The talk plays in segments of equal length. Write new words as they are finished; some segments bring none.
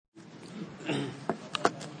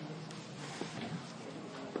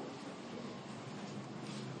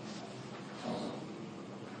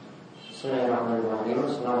Bismillahirrahmanirrahim.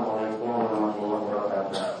 Assalamualaikum warahmatullahi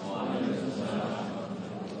wabarakatuh.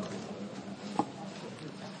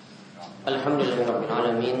 Alhamdulillahirabbil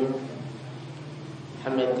alamin.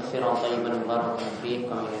 Hamdan katsiran thayyiban mubarakan fihi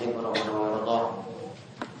kama yuhibbu rabbuna wa yardah.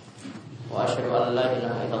 Wa asyhadu an la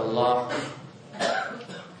ilaha illallah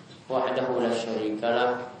wahdahu la syarika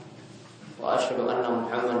lah. Wa asyhadu anna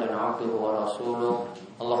Muhammadan abduhu wa rasuluh.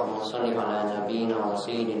 Allahumma shalli ala nabiyyina wa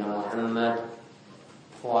sayyidina Muhammad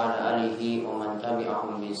wa ala alihi wa man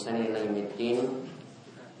tabi'ahum bi ihsan ila yaumiddin.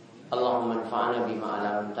 Allahumma anfa'na bima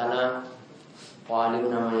 'allamtana wa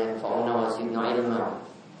 'allimna ma yanfa'una wa zidna 'ilma.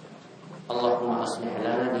 Allahumma aslih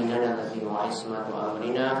lana dinana allati huwa 'ismatu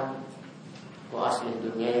amrina wa aslih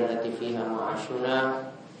dunyana allati fiha ma'ashuna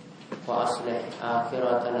wa aslih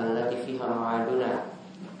akhiratana allati fiha ma'aduna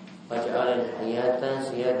waj'al al-hayata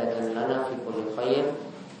ziyadatan lana fi kulli khair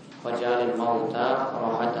waj'al al-mauta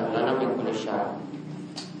rahatan lana min kulli syarr.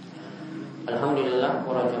 Alhamdulillah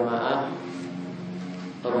para jamaah,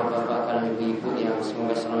 bapak-bapak kalian ibu-ibu yang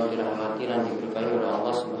semoga selalu dirahmati dan diberkahi oleh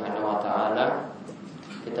Allah Subhanahu wa taala.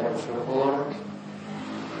 Kita bersyukur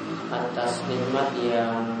atas nikmat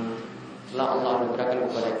yang telah Allah anugerahkan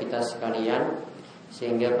kepada kita sekalian,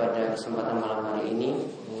 sehingga pada kesempatan malam hari ini,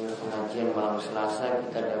 pengajian malam Selasa,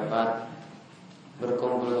 kita dapat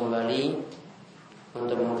berkumpul kembali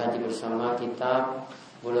untuk mengkaji bersama kitab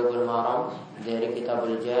Bulughul Maram dari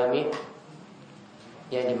Kitabul Jami',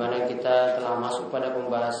 yang dimana kita telah masuk pada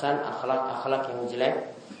pembahasan akhlak-akhlak yang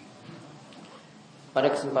jelek.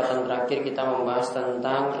 Pada kesempatan terakhir kita membahas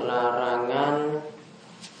tentang larangan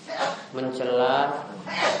mencela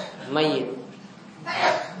mayit.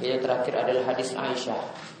 Yang terakhir adalah hadis Aisyah.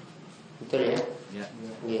 Betul ya?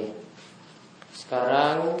 Ya.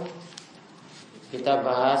 Sekarang kita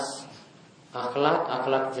bahas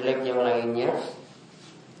akhlak jelek yang lainnya,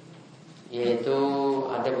 yaitu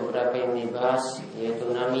ada beberapa yang dibahas,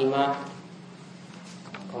 yaitu Namimah,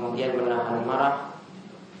 kemudian menahan marah,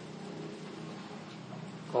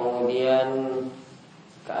 kemudian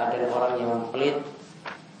keadaan orang yang pelit.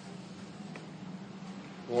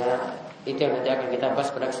 Ya, itu yang nanti akan kita bahas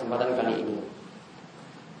pada kesempatan kali ini.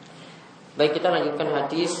 Baik, kita lanjutkan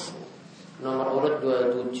hadis nomor urut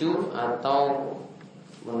 27 atau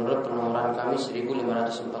menurut penomoran kami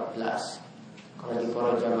 1514. Kalau di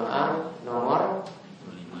para jamaah nomor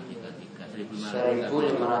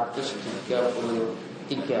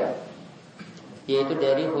 1533, yaitu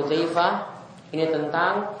dari Hudzaifah. Ini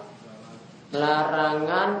tentang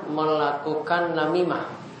larangan melakukan namimah.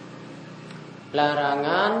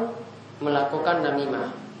 Larangan melakukan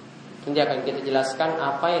namimah. Nanti akan kita jelaskan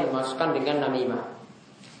apa yang dimaksudkan dengan namimah.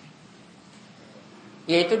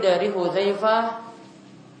 Yaitu dari Hudzaifah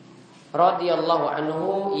radhiyallahu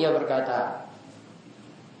anhu, ia berkata,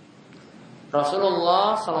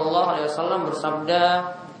 Rasulullah sallallahu alaihi wasallam bersabda,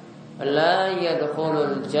 la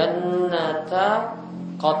yadkhulul jannata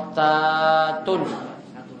qattatun.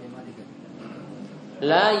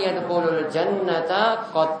 La yadkhulul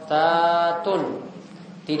jannata qattatun.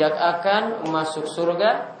 Tidak akan masuk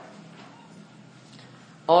surga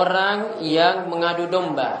orang yang mengadu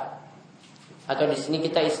domba, atau di sini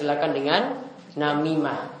kita istilahkan dengan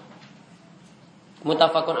namimah.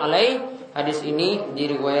 Muttafaqun alaih. Hadis ini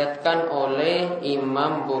diriwayatkan oleh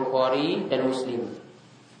Imam Bukhari dan Muslim.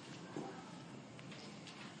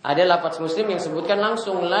 Ada lafaz Muslim yang sebutkan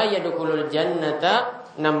langsung, la yadkhulul jannata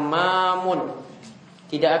namamun.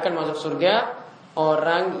 Tidak akan masuk surga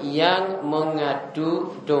orang yang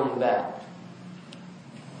mengadu domba.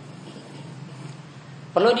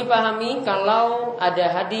 Perlu dipahami kalau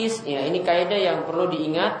ada hadis, ya ini kaidah yang perlu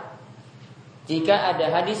diingat. Jika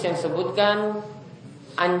ada hadis yang sebutkan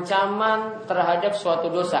ancaman terhadap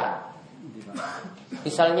suatu dosa,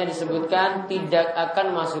 misalnya disebutkan tidak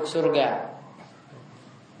akan masuk surga,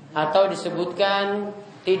 atau disebutkan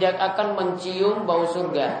tidak akan mencium bau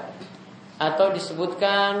surga, atau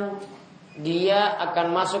disebutkan dia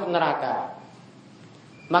akan masuk neraka,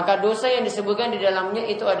 maka dosa yang disebutkan di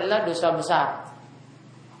dalamnya itu adalah dosa besar.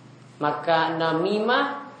 Maka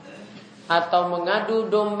namimah atau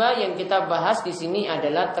mengadu domba yang kita bahas di sini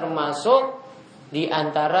adalah termasuk di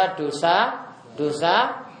antara dosa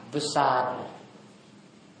besar.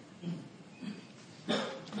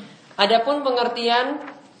 Adapun pengertian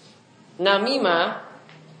namimah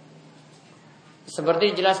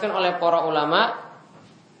seperti dijelaskan oleh para ulama,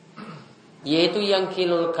 yaitu yang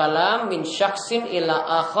kilul kalam min syaksin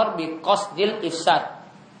ila akhar bi qasdil ifsad,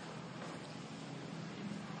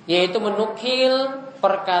 yaitu menukil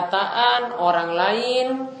perkataan orang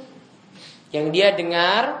lain yang dia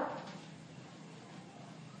dengar,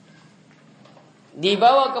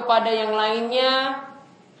 dibawa kepada yang lainnya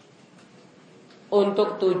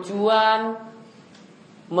untuk tujuan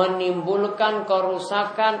menimbulkan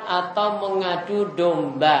kerusakan atau mengadu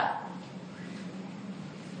domba.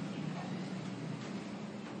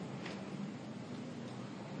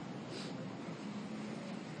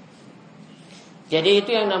 Jadi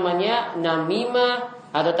itu yang namanya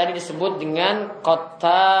namimah, atau tadi disebut dengan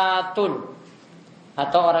qattatun,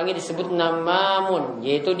 atau orangnya disebut namamun,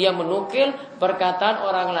 yaitu dia menukil perkataan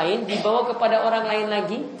orang lain dibawa kepada orang lain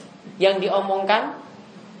lagi yang diomongkan.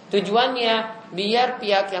 Tujuannya biar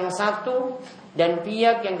pihak yang satu dan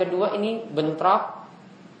pihak yang kedua ini bentrok,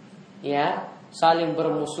 ya, saling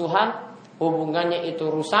bermusuhan, hubungannya itu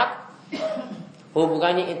rusak,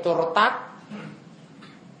 hubungannya itu retak.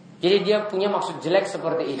 Jadi dia punya maksud jelek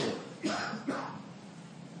seperti itu.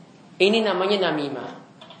 Ini namanya namimah.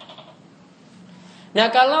 Nah,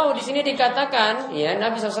 kalau di sini dikatakan, ya,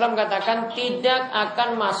 Nabi SAW katakan tidak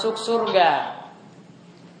akan masuk surga.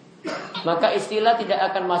 Maka istilah tidak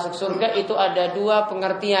akan masuk surga itu ada dua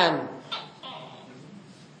pengertian.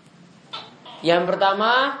 Yang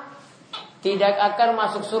pertama, tidak akan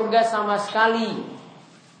masuk surga sama sekali.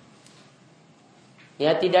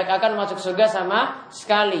 Ya, tidak akan masuk surga sama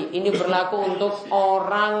sekali. Ini berlaku untuk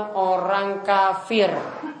orang-orang kafir.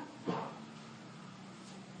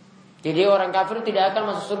 Jadi orang kafir tidak akan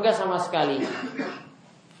masuk surga sama sekali.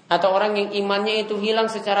 Atau orang yang imannya itu hilang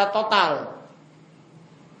secara total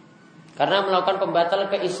karena melakukan pembatal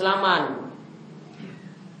keislaman.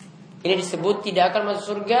 Ini disebut tidak akan masuk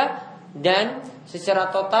surga, dan secara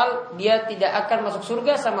total dia tidak akan masuk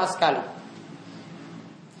surga sama sekali.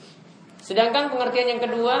 Sedangkan pengertian yang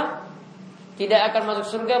kedua, tidak akan masuk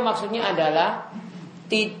surga maksudnya adalah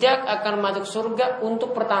tidak akan masuk surga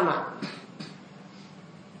untuk pertama.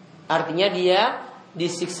 Artinya dia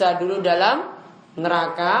disiksa dulu dalam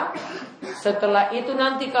neraka. Setelah itu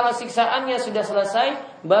nanti kalau siksaannya sudah selesai,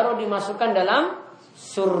 baru dimasukkan dalam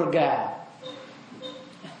surga.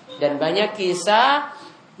 Dan banyak kisah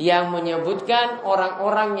yang menyebutkan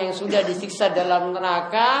orang-orang yang sudah disiksa dalam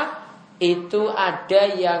neraka itu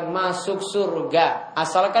ada yang masuk surga.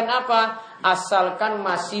 Asalkan apa? Asalkan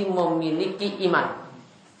masih memiliki iman.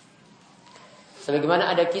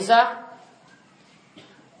 Sebagaimana ada kisah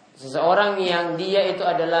seseorang yang dia itu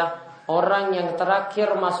adalah orang yang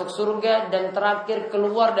terakhir masuk surga dan terakhir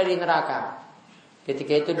keluar dari neraka.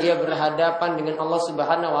 Ketika itu dia berhadapan dengan Allah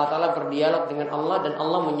Subhanahu wa taala, berdialog dengan Allah, dan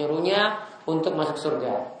Allah menyuruhnya untuk masuk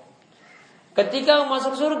surga. Ketika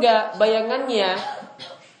masuk surga, bayangannya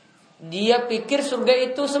dia pikir surga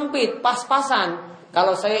itu sempit, pas-pasan.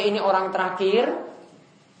 Kalau saya ini orang terakhir,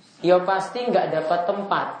 ya pasti nggak dapat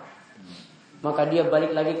tempat. Maka dia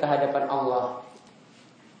balik lagi ke hadapan Allah,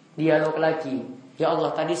 dialog lagi. Ya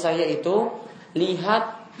Allah, tadi saya itu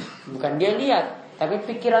lihat, bukan dia lihat, tapi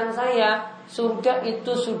pikiran saya surga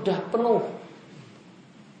itu sudah penuh.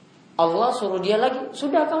 Allah suruh dia lagi,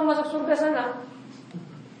 sudah kamu masuk surga sana.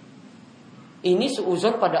 Ini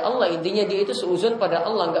suuzon pada Allah. Intinya dia itu suuzon pada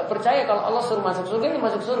Allah, nggak percaya kalau Allah suruh masuk surga, ini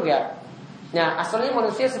masuk surga. Nah, asalnya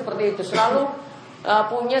manusia seperti itu, selalu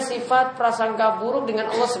punya sifat prasangka buruk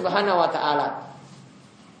dengan Allah Subhanahu wa taala.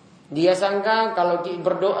 Dia sangka kalau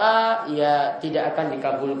berdoa ya tidak akan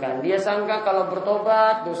dikabulkan. Dia sangka kalau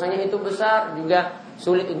bertobat dosanya itu besar, juga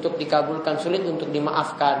sulit untuk dikabulkan, sulit untuk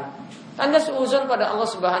dimaafkan. Anda suuzon pada Allah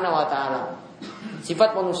Subhanahu wa taala.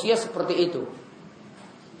 Sifat manusia seperti itu.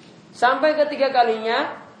 Sampai ketiga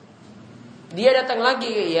kalinya dia datang lagi,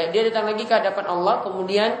 ya, dia datang lagi ke hadapan Allah,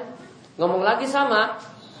 kemudian ngomong lagi sama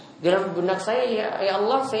dalam benak saya, ya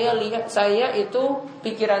Allah, saya lihat, saya itu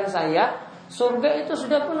pikiran saya surga itu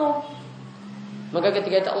sudah penuh. Maka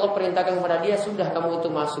ketika itu Allah perintahkan kepada dia, sudah kamu itu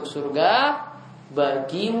masuk surga,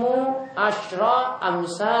 bagimu asyra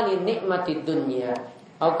amsali nikmatid dunya.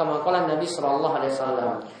 Atau kama qala Nabi sallallahu alaihi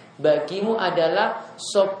wasallam, bagimu adalah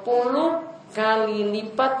 10 kali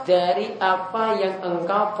lipat dari apa yang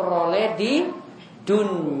engkau peroleh di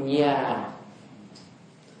dunia.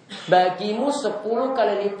 Bagimu 10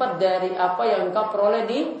 kali lipat dari apa yang engkau peroleh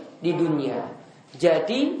di dunia.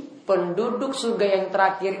 Jadi penduduk surga yang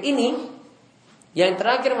terakhir ini, yang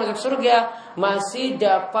terakhir masuk surga, masih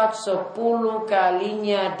dapat 10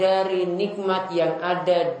 kalinya dari nikmat yang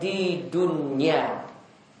ada di dunia.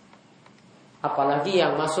 Apalagi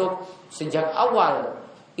yang masuk sejak awal.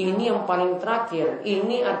 Ini yang paling terakhir.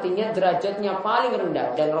 Ini artinya derajatnya paling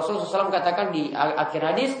rendah. Dan Rasulullah SAW katakan di akhir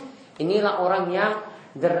hadis, inilah orang yang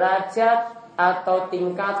derajat atau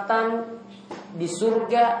tingkatan di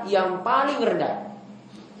surga yang paling rendah.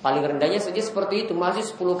 Paling rendahnya saja seperti itu, masih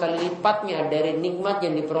 10 kali lipatnya dari nikmat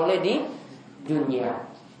yang diperoleh di dunia.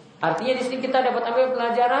 Artinya di sini kita dapat ambil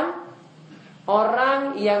pelajaran,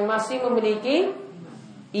 orang yang masih memiliki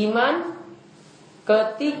iman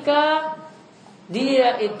ketika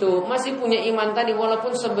dia itu masih punya iman tadi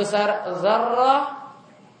walaupun sebesar zarrah,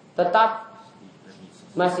 tetap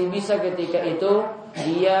masih bisa ketika itu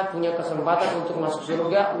dia punya kesempatan untuk masuk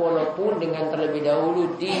surga walaupun dengan terlebih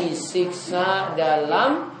dahulu disiksa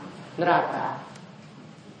dalam neraka.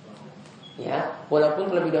 Ya,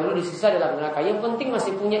 walaupun terlebih dahulu disiksa dalam neraka, yang penting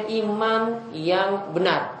masih punya iman yang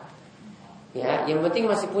benar. Ya, yang penting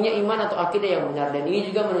masih punya iman atau akidah yang benar. Dan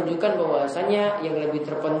ini juga menunjukkan bahwasanya yang lebih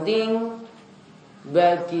terpenting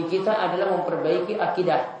bagi kita adalah memperbaiki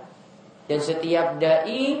akidah. Dan setiap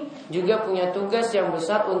dai juga punya tugas yang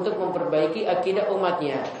besar untuk memperbaiki akidah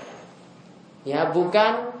umatnya. Ya,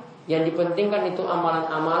 bukan yang dipentingkan itu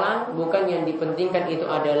amalan-amalan, bukan yang dipentingkan itu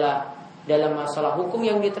adalah dalam masalah hukum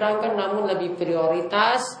yang diterangkan, namun lebih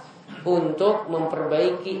prioritas untuk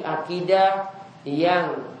memperbaiki akidah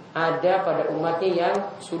yang ada pada umatnya yang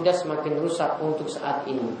sudah semakin rusak untuk saat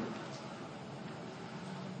ini.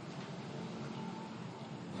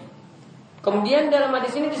 Kemudian dalam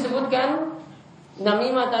hadis ini disebutkan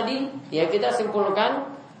namimah tadi, ya kita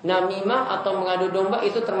simpulkan namimah atau mengadu domba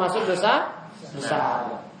itu termasuk dosa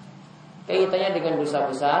besar. Kaitannya dengan dosa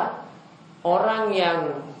besar, orang yang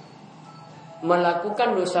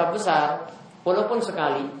melakukan dosa besar walaupun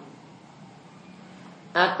sekali,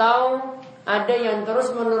 atau ada yang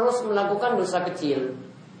terus-menerus melakukan dosa kecil,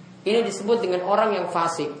 ini disebut dengan orang yang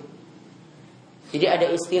fasik. Jadi ada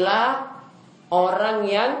istilah orang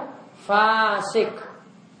yang fasik.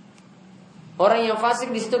 Orang yang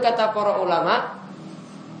fasik di situ kata para ulama,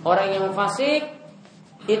 orang yang fasik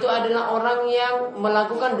itu adalah orang yang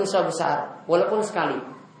melakukan dosa besar walaupun sekali,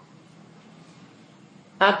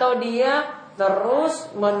 atau dia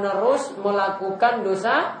terus-menerus melakukan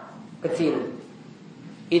dosa kecil.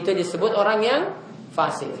 Itu disebut orang yang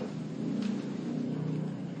fasik.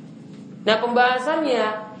 Nah, pembahasannya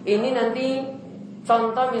ini nanti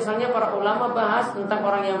contoh misalnya para ulama bahas tentang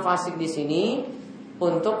orang yang fasik di sini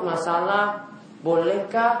untuk masalah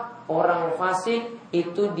bolehkah orang fasik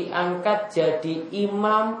itu diangkat jadi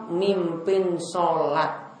imam mimpin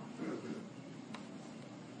sholat.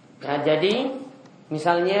 Nah, jadi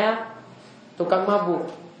misalnya tukang mabuk,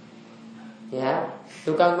 ya,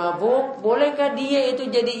 tukang mabuk, bolehkah dia itu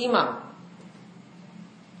jadi imam?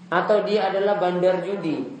 Atau dia adalah bandar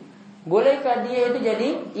judi, bolehkah dia itu jadi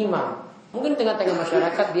imam? Mungkin tengah-tengah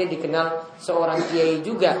masyarakat dia dikenal seorang kiai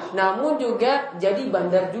juga, namun juga jadi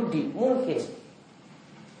bandar judi, mungkin.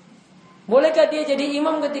 Bolehkah dia jadi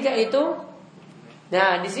imam ketika itu?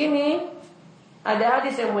 Nah, di sini ada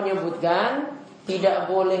hadis yang menyebutkan tidak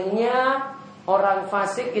bolehnya orang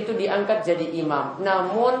fasik itu diangkat jadi imam.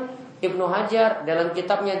 Namun Ibnu Hajar dalam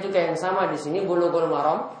kitabnya juga yang sama di sini, Bulughul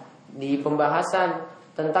Maram, di pembahasan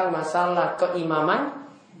tentang masalah keimaman,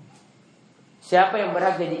 siapa yang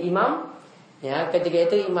berhak jadi imam? Ya, ketika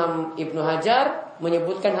itu Imam Ibnu Hajar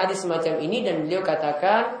menyebutkan hadis semacam ini dan beliau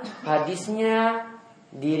katakan hadisnya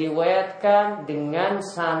diriwayatkan dengan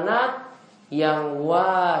sanad yang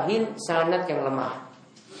wahin, sanad yang lemah.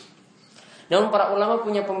 Namun para ulama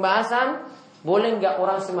punya pembahasan, boleh nggak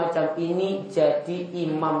orang semacam ini jadi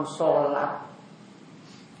imam sholat?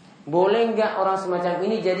 Boleh nggak orang semacam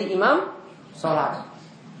ini jadi imam sholat?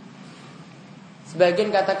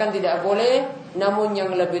 Sebagian katakan tidak boleh, namun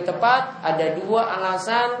yang lebih tepat ada dua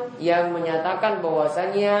alasan yang menyatakan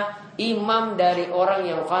bahwasanya imam dari orang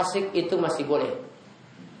yang fasik itu masih boleh.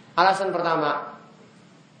 Alasan pertama,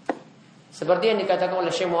 seperti yang dikatakan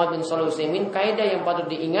oleh Syekh Muhammad bin Shalih Al-Utsaimin, kaidah yang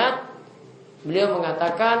patut diingat, beliau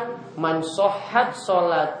mengatakan man sahhat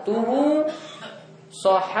sholatuhu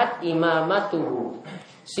sahhat imamatuhu.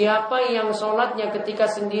 Siapa yang sholatnya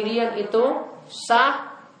ketika sendirian itu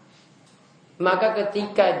sah, maka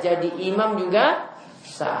ketika jadi imam juga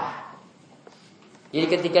sah. Jadi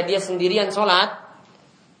ketika dia sendirian sholat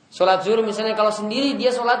zuhur misalnya, kalau sendiri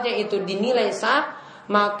dia sholatnya itu dinilai sah,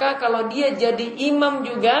 maka kalau dia jadi imam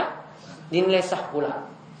juga dinilai sah pula.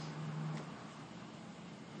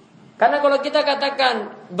 Karena kalau kita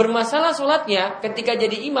katakan bermasalah sholatnya ketika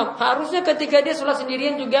jadi imam, harusnya ketika dia sholat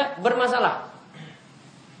sendirian juga bermasalah.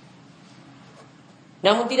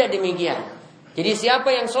 Namun tidak demikian. Jadi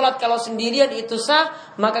siapa yang sholat kalau sendirian itu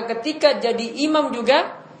sah, maka ketika jadi imam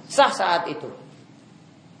juga sah saat itu.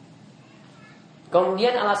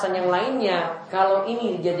 Kemudian alasan yang lainnya, kalau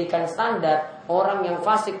ini dijadikan standar, orang yang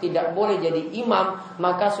fasik tidak boleh jadi imam,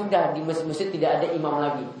 maka sudah di masjid tidak ada imam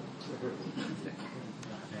lagi.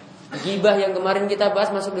 Gibah yang kemarin kita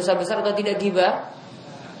bahas masuk dosa besar atau tidak gibah?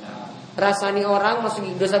 Rasani orang masuk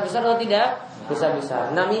dosa besar atau tidak? dosa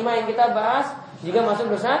besar. Namimah yang kita bahas juga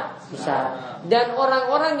masuk dosa besar. Dan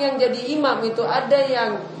orang-orang yang jadi imam itu ada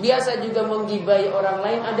yang biasa juga menggibai orang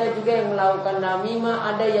lain, ada juga yang melakukan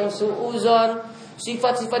namimah, ada yang suuzon.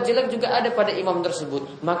 Sifat-sifat jelek juga ada pada imam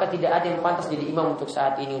tersebut. Maka tidak ada yang pantas jadi imam untuk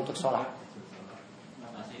saat ini untuk sholat.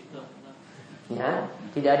 Ya,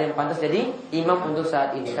 tidak ada yang pantas jadi imam untuk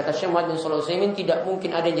saat ini. Kata Syekh Muhammad bin Shalih Al-Utsaimin, tidak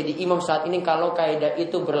mungkin ada yang jadi imam saat ini kalau kaidah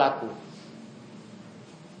itu berlaku.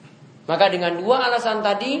 Maka dengan dua alasan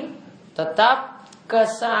tadi, tetap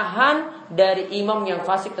kesahan dari imam yang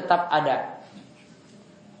fasik tetap ada.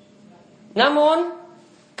 Namun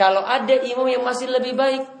kalau ada imam yang masih lebih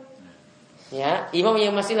baik, ya, imam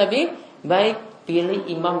yang masih lebih baik, pilih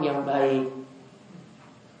imam yang baik.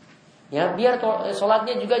 Ya, biar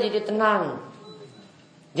sholatnya juga jadi tenang.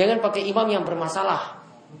 Jangan pakai imam yang bermasalah.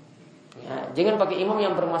 Ya, jangan pakai imam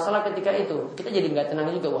yang bermasalah ketika itu. Kita jadi nggak tenang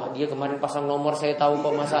juga. Wah, dia kemarin pasang nomor, saya tahu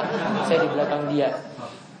kok, masa saya di belakang dia.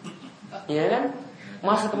 Ya kan?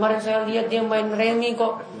 Masa kemarin saya lihat dia main remi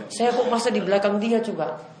kok, saya kok masa di belakang dia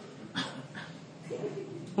coba.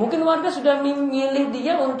 Mungkin warga sudah memilih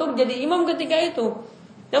dia untuk jadi imam ketika itu.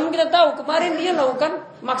 Namun kita tahu kemarin dia lakukan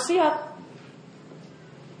maksiat.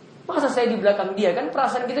 Masa saya di belakang dia, kan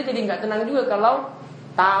perasaan kita jadi nggak tenang juga kalau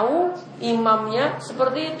tahu imamnya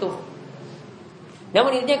seperti itu.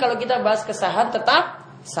 Namun intinya kalau kita bahas kesahan tetap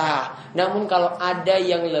sah. Namun kalau ada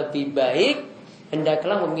yang lebih baik,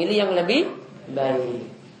 hendaklah memilih yang lebih baik.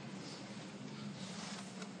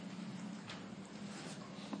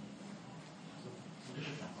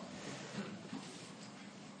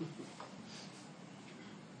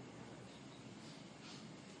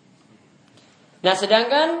 Nah,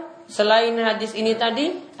 sedangkan selain hadis ini tadi,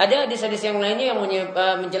 ada hadis-hadis yang lainnya yang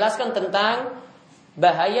menjelaskan tentang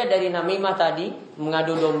bahaya dari namimah tadi,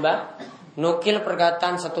 mengadu domba, nukil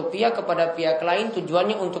perkataan satu pihak kepada pihak lain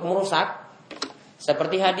tujuannya untuk merusak.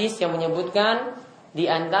 Seperti hadis yang menyebutkan di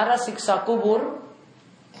antara siksa kubur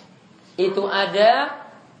itu ada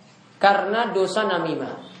karena dosa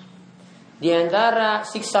namimah. Di antara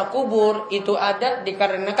siksa kubur itu ada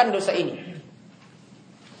dikarenakan dosa ini.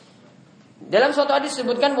 Dalam suatu hadis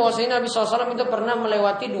disebutkan bahwasanya Nabi SAW itu pernah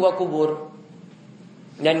melewati 2 kubur.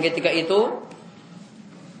 Dan ketika itu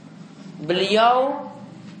beliau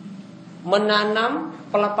menanam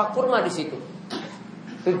pelepah kurma di situ.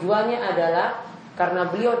 Tujuannya adalah karena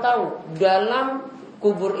beliau tahu dalam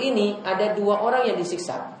kubur ini ada 2 orang yang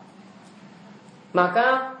disiksa.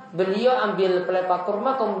 Maka beliau ambil pelepah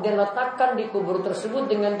kurma kemudian letakkan di kubur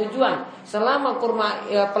tersebut dengan tujuan selama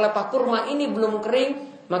pelepah kurma ini belum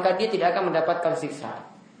kering, maka dia tidak akan mendapatkan siksa.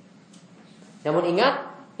 Namun ingat,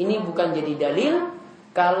 ini bukan jadi dalil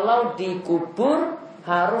kalau dikubur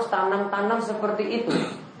harus tanam-tanam seperti itu.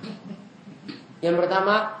 Yang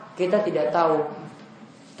pertama, kita tidak tahu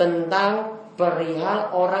tentang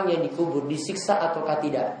perihal orang yang dikubur disiksa ataukah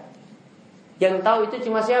tidak. Yang tahu itu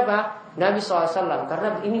cuma siapa? Nabi SAW,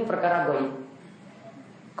 karena ini perkara gaib.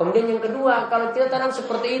 Kemudian yang kedua, kalau kita tanam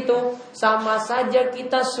seperti itu, sama saja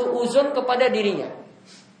kita suuzon kepada dirinya.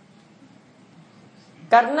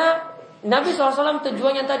 Karena Nabi SAW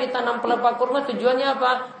tujuannya tadi tanam pelepah kurma, tujuannya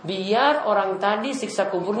apa? Biar orang tadi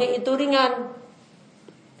siksa kuburnya itu ringan.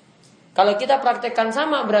 Kalau kita praktekkan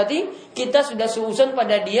sama, berarti kita sudah suuzon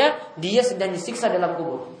pada dia sedang disiksa dalam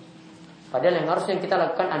kubur. Padahal yang harusnya kita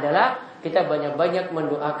lakukan adalah kita banyak-banyak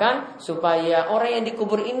mendoakan supaya orang yang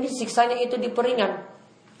dikubur ini siksanya itu diperingan.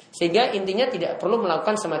 Sehingga intinya tidak perlu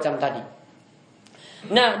melakukan semacam tadi.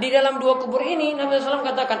 Nah, di dalam 2 kubur ini Nabi SAW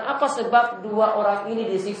katakan apa sebab 2 orang ini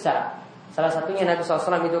disiksa. Salah satunya Nabi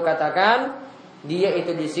SAW itu katakan dia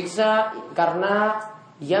itu disiksa karena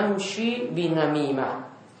yamshi binamimah.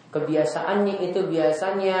 Kebiasaannya itu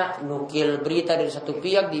biasanya nukil berita dari satu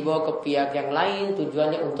pihak dibawa ke pihak yang lain,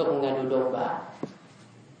 tujuannya untuk mengadu domba.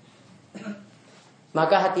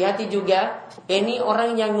 Maka hati-hati juga, ini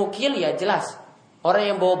orang yang nukil ya jelas,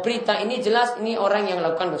 orang yang bawa berita ini jelas ini orang yang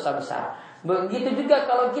melakukan dosa besar. Begitu juga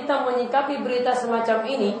kalau kita menyikapi berita semacam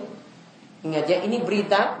ini, ingat ya, ini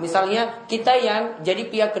berita, misalnya kita yang jadi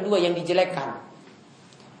pihak kedua yang dijelekkan.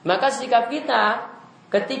 Maka sikap kita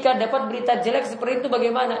ketika dapat berita jelek seperti itu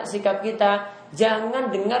bagaimana? Sikap kita,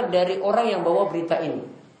 jangan dengar dari orang yang bawa berita ini.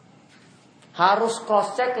 Harus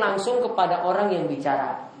cross check langsung kepada orang yang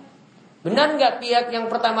bicara. Benar nggak pihak yang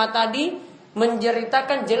pertama tadi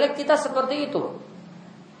menceritakan jelek kita seperti itu?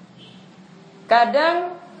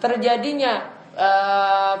 Kadang terjadinya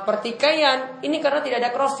pertikaian ini karena tidak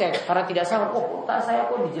ada cross check, karena tidak sama. Oh, tak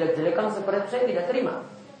saya kok dijelek-jelekan seperti itu, saya tidak terima.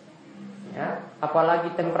 Ya,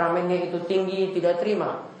 apalagi temperamennya itu tinggi, tidak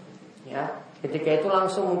terima. Ya, Ketika itu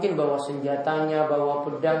langsung mungkin bawa senjatanya, bawa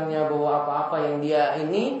pedangnya, bawa apa-apa yang dia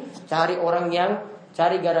ini, cari orang yang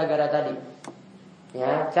cari gara-gara tadi.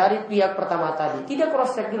 Ya, cari pihak pertama tadi. Tidak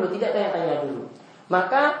cross check dulu, tidak tanya-tanya dulu.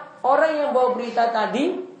 Maka orang yang bawa berita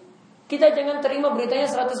tadi, kita jangan terima beritanya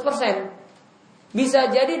 100%. Bisa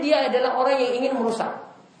jadi dia adalah orang yang ingin merusak,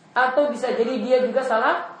 atau bisa jadi dia juga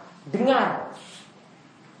salah dengar.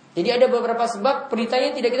 Jadi ada beberapa sebab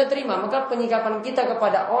beritanya tidak kita terima. Maka penyikapan kita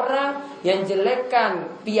kepada orang yang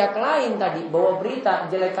jelekkan pihak lain tadi, bawa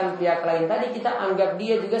berita jelekkan pihak lain tadi, kita anggap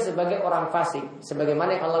dia juga sebagai orang fasik.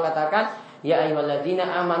 Sebagaimana yang Allah katakan, ya ayyuhalladzina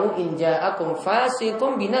amanu in ja'akum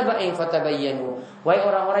fasiqun binaba'in fatabayyanu. Wahai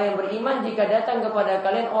orang-orang yang beriman, jika datang kepada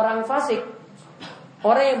kalian orang fasik,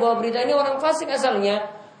 orang yang bawa berita ini orang fasik asalnya,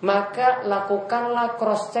 maka lakukanlah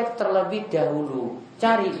cross check terlebih dahulu.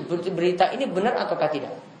 Cari berita ini benar ataukah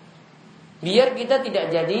tidak. Biar kita tidak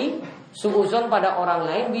jadi suuzon pada orang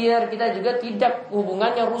lain, biar kita juga tidak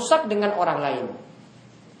hubungannya rusak dengan orang lain.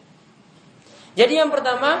 Jadi yang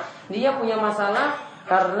pertama, dia punya masalah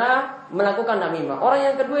karena melakukan namimah. Orang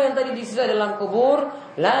yang kedua yang tadi disisa dalam kubur,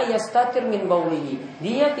 la yastatir min baulihi.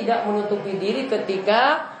 Dia tidak menutupi diri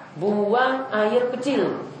ketika buang air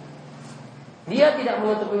kecil. Dia tidak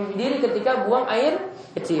menutupi diri ketika buang air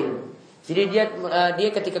kecil. Jadi dia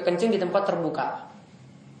ketika kencing di tempat terbuka.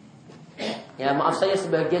 Ya maaf saya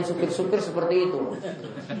sebagian supir-supir seperti itu.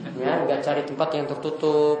 Ya nggak cari tempat yang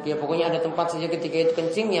tertutup. Ya pokoknya ada tempat saja ketika itu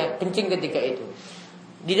kencing, ya kencing ketika itu.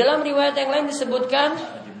 Di dalam riwayat yang lain disebutkan,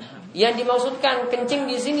 yang dimaksudkan kencing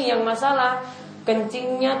di sini yang masalah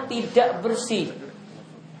kencingnya tidak bersih.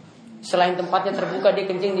 Selain tempatnya terbuka dia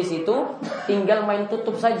kencing di situ, tinggal main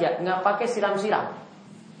tutup saja, nggak pakai siram-siram.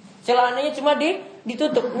 Celananya cuma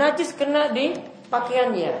ditutup, najis kena di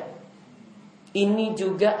pakaiannya. Ini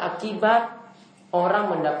juga akibat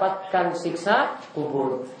orang mendapatkan siksa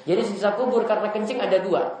kubur. Jadi siksa kubur karena kencing ada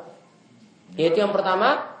dua. Yaitu yang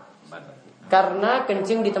pertama, karena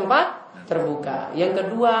kencing di tempat terbuka. Yang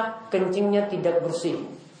kedua, kencingnya tidak bersih.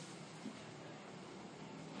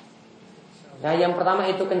 Nah yang pertama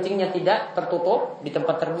itu kencingnya tidak tertutup, di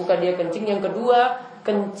tempat terbuka dia kencing. Yang kedua,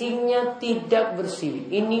 kencingnya tidak bersih.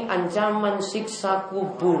 Ini ancaman siksa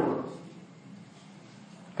kubur.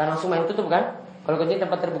 Karena langsung main tutup kan. Kalau kencing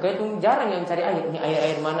tempat terbuka itu jarang yang cari air. Ini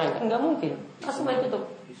air mana? Kan nggak mungkin. Langsung main tutup.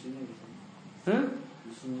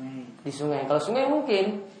 Di sungai. Kalau sungai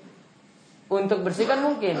mungkin. Untuk bersihkan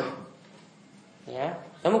mungkin. Ya.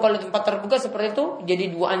 Namun kalau di tempat terbuka seperti itu, jadi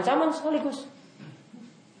dua ancaman sekaligus.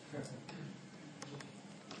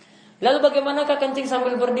 Lalu bagaimanakah kencing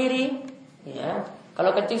sambil berdiri? Ya.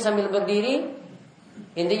 Kalau kencing sambil berdiri,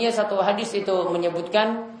 intinya satu hadis itu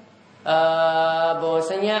menyebutkan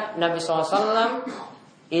bahwasanya Nabi SAW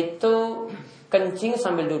itu kencing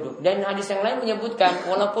sambil duduk. Dan hadis yang lain menyebutkan,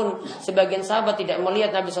 walaupun sebagian sahabat tidak melihat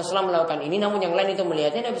Nabi SAW melakukan ini, namun yang lain itu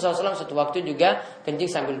melihatnya. Nabi SAW satu waktu juga kencing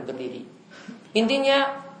sambil berdiri.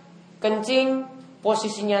 Intinya kencing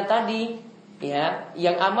posisinya tadi, ya,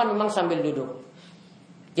 yang aman memang sambil duduk.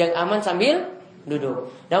 Yang aman sambil duduk.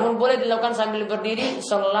 Namun boleh dilakukan sambil berdiri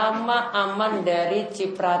selama aman dari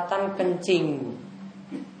cipratan kencing.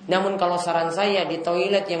 Namun kalau saran saya di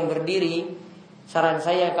toilet yang berdiri, saran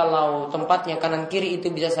saya kalau tempatnya kanan kiri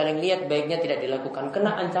itu bisa saling lihat, baiknya tidak dilakukan.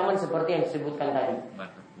 Kena ancaman seperti yang disebutkan tadi.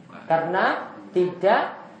 Karena tidak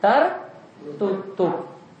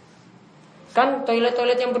tertutup. Kan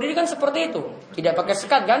toilet-toilet yang berdiri kan seperti itu, tidak pakai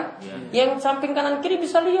sekat kan? Yang samping kanan kiri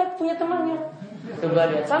bisa lihat punya temannya.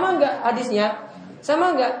 Coba lihat, sama enggak hadisnya?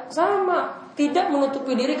 Sama enggak? Sama. Tidak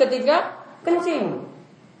menutupi diri ketika kencing.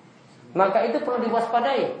 Maka itu perlu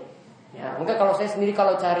diwaspadai. Ya, mungkin kalau saya sendiri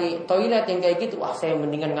kalau cari toilet yang kayak gitu, wah saya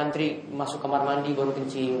mendingan ngantri masuk kamar mandi baru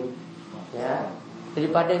kencing. Ya,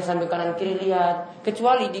 daripada yang sambil kanan kiri lihat.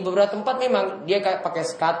 Kecuali di beberapa tempat memang dia kayak pakai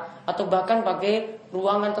sekat atau bahkan pakai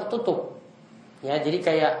ruangan tertutup. Ya, jadi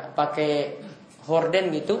kayak pakai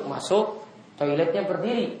horden gitu, masuk toiletnya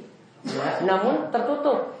berdiri. Ya, namun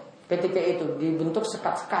tertutup. Ketika itu dibentuk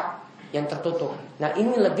sekat-sekat yang tertutup. Nah,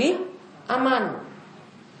 ini lebih aman.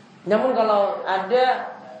 Namun kalau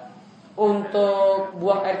ada untuk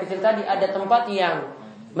buang air kecil tadi ada tempat yang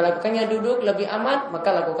melakukannya duduk lebih aman,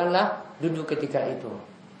 maka lakukanlah duduk ketika itu.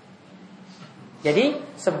 Jadi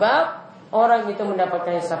sebab orang itu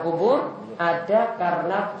mendapatkan siksa kubur ada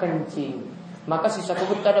karena kencing. Maka siksa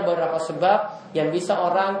kubur itu ada beberapa sebab yang bisa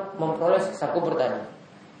orang memperoleh siksa kubur tadi.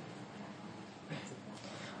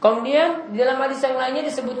 Kemudian di dalam hadis yang lainnya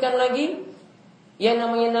disebutkan lagi yang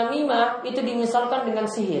namanya namimah itu dimisalkan dengan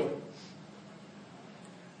sihir.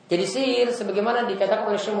 Jadi sihir sebagaimana dikatakan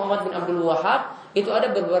oleh Syekh Muhammad bin Abdul Wahhab itu ada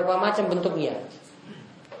beberapa macam bentuknya.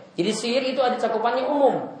 Jadi sihir itu ada cakupannya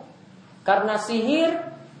umum. Karena sihir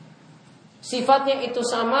sifatnya itu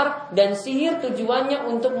samar dan sihir tujuannya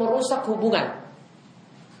untuk merusak hubungan.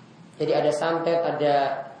 Jadi ada santet,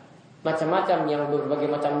 ada macam-macam yang berbagai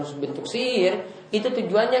macam bentuk sihir, itu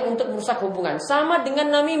tujuannya untuk merusak hubungan. Sama dengan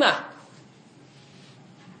namimah.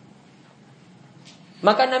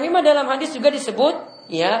 Maka namimah dalam hadis juga disebut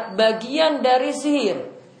ya bagian dari sihir.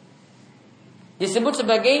 Disebut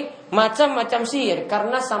sebagai macam-macam sihir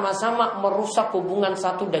karena sama-sama merusak hubungan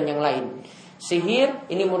satu dan yang lain. Sihir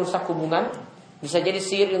ini merusak hubungan, bisa jadi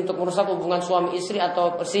sihir untuk merusak hubungan suami istri,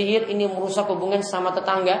 atau sihir ini merusak hubungan sama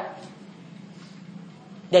tetangga.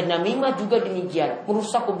 Dan namimah juga demikian,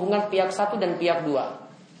 merusak hubungan pihak satu dan pihak dua.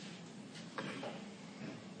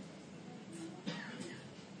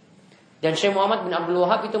 Dan Syekh Muhammad bin Abdul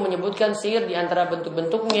Wahab itu menyebutkan sihir di antara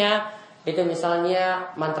bentuk-bentuknya itu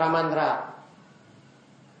misalnya mantra-mantra.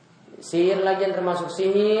 Sihir lagi yang termasuk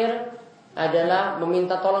sihir adalah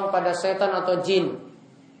meminta tolong pada setan atau jin.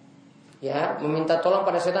 Ya, meminta tolong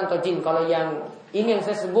pada setan atau jin. Kalau yang ini yang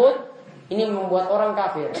saya sebut, ini membuat orang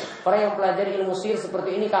kafir. Orang yang pelajari ilmu sihir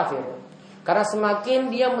seperti ini kafir. Karena semakin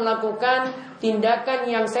dia melakukan tindakan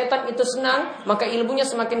yang setan itu senang, maka ilmunya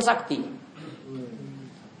semakin sakti.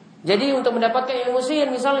 Jadi untuk mendapatkan ilmu sihir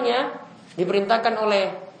misalnya diperintahkan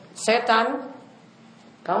oleh setan,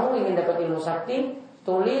 kamu ingin dapat ilmu sakti,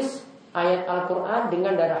 tulis ayat Al-Quran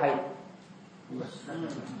dengan darah haid.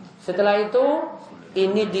 Setelah itu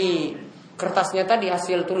ini di kertasnya tadi,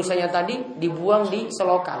 hasil tulisannya tadi dibuang di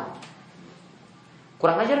selokan.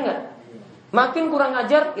 Kurang ajar nggak? Makin kurang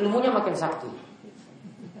ajar ilmunya makin sakti.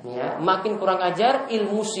 Ya, makin kurang ajar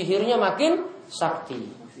ilmu sihirnya makin sakti.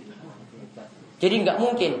 Jadi nggak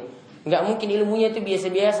mungkin ilmunya itu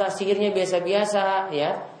biasa-biasa, sihirnya biasa-biasa,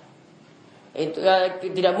 ya. Itu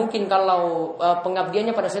tidak mungkin kalau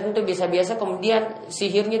pengabdiannya pada setan itu biasa-biasa, kemudian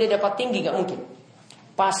sihirnya dia dapat tinggi, nggak mungkin.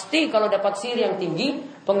 Pasti kalau dapat sihir yang tinggi,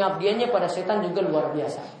 pengabdiannya pada setan juga luar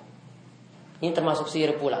biasa. Ini termasuk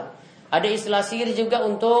sihir pula. Ada istilah sihir juga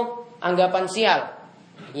untuk anggapan sial,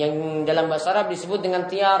 yang dalam bahasa Arab disebut dengan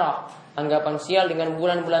tiara, anggapan sial dengan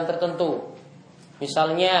bulan-bulan tertentu.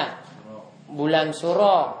 Misalnya bulan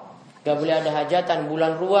Suro, gak boleh ada hajatan.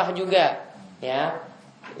 Bulan Ruah juga, ya.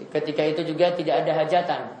 Ketika itu juga tidak ada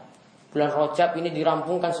hajatan. Bulan Rajab ini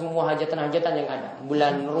dirampungkan semua hajatan-hajatan yang ada.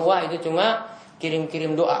 Bulan Ruah itu cuma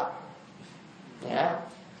kirim-kirim doa, ya.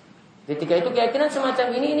 Ketika itu keyakinan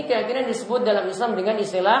semacam ini keyakinan disebut dalam Islam dengan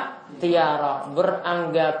istilah tiara,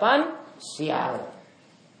 beranggapan sial.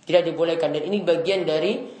 Tidak dibolehkan, dan ini bagian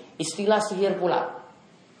dari istilah sihir pula.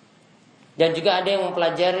 Dan juga ada yang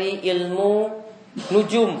mempelajari ilmu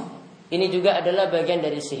nujum. Ini juga adalah bagian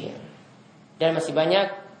dari sihir. Dan masih banyak,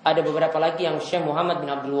 ada beberapa lagi yang Syekh Muhammad bin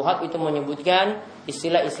Abdul Wahab itu menyebutkan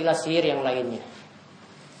istilah-istilah sihir yang lainnya.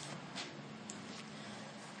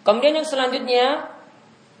 Kemudian yang selanjutnya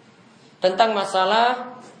tentang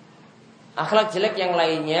masalah akhlak jelek yang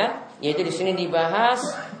lainnya, yaitu di sini dibahas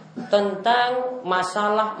tentang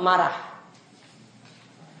masalah marah.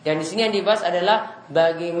 Dan di sini yang dibahas adalah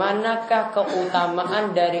bagaimanakah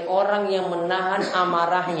keutamaan dari orang yang menahan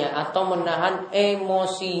amarahnya atau menahan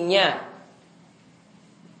emosinya.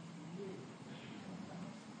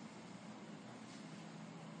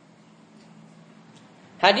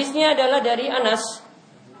 Hadisnya adalah dari Anas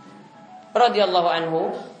radhiyallahu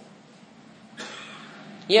anhu.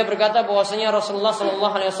 Ia berkata bahwasanya Rasulullah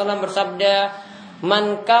sallallahu alaihi wasallam bersabda,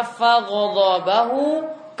 "Man kaffa ghadabahu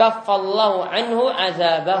kaffallahu anhu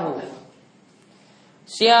azabahu."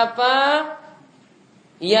 Siapa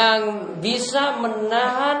yang bisa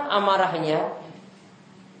menahan amarahnya,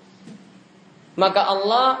 maka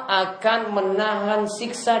Allah akan menahan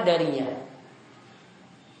siksa darinya.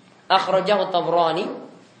 Akhrajahu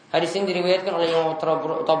Tabrani. Hadis ini diriwayatkan oleh Imam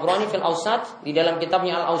Tabrani fil Awsat, di dalam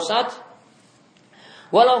kitabnya Al Awsat.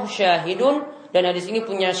 Walau syahidun, dan hadis ini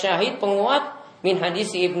punya syahid penguat min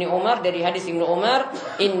hadis Ibnu Umar, dari hadis Ibnu Umar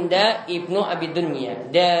inda Ibnu Abi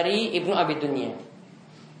Dunya, dari Ibnu Abi Dunya.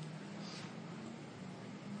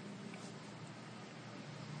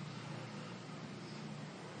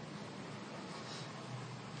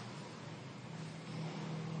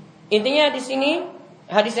 Intinya di sini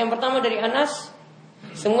hadis yang pertama dari Anas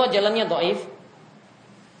semua jalannya dhaif.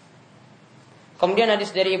 Kemudian hadis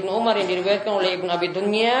dari Ibnu Umar yang diriwayatkan oleh Ibnu Abi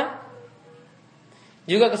Dunya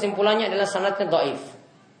juga kesimpulannya adalah sanadnya dhaif.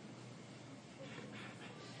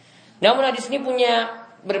 Namun hadis ini punya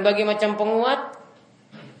berbagai macam penguat,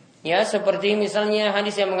 ya, seperti misalnya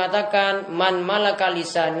hadis yang mengatakan man malaka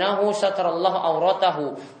lisanahu satarallahu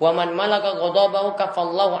auratahu wa man malaka ghadabahu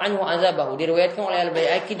kafallahu anhu azabahu, diriwayatkan oleh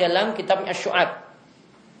Al-Baihaqi dalam kitabnya Asy-Syu'ab.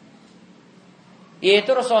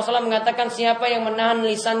 Yaitu Rasulullah SAW mengatakan siapa yang menahan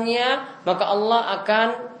lisannya, maka Allah akan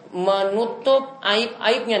menutup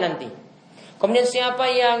aib-aibnya nanti. Kemudian siapa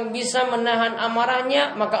yang bisa menahan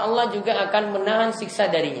amarahnya, maka Allah juga akan menahan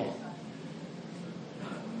siksa darinya.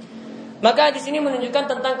 Maka di sini menunjukkan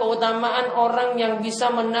tentang keutamaan orang yang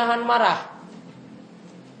bisa menahan marah.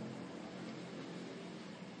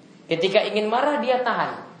 Ketika ingin marah dia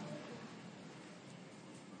tahan.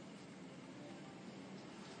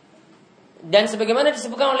 Dan sebagaimana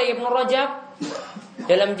disebutkan oleh Ibnu Rajab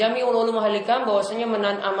dalam Jami'ul Ulum Al-Hikam bahwasanya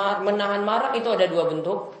menahan marah itu ada dua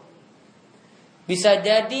bentuk. Bisa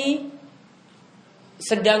jadi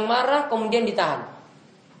sedang marah kemudian ditahan,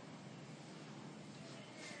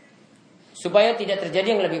 supaya tidak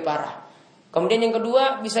terjadi yang lebih parah. Kemudian yang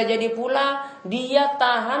kedua bisa jadi pula dia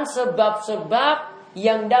tahan sebab-sebab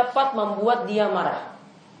yang dapat membuat dia marah.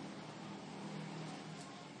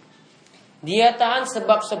 Dia tahan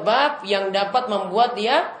sebab-sebab yang dapat membuat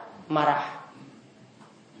dia marah.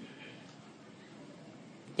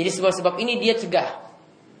 Jadi sebab-sebab ini dia cegah.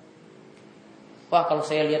 Wah, kalau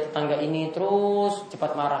saya lihat tetangga ini terus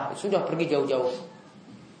cepat marah, sudah pergi jauh-jauh.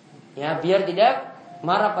 Ya, biar tidak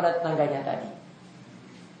marah pada tetangganya tadi.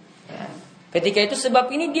 Ya. Ketika itu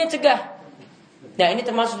sebab ini dia cegah. Nah, ini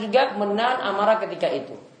termasuk juga menahan amarah ketika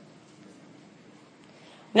itu.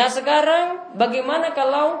 Nah, sekarang bagaimana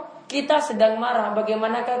kalau kita sedang marah?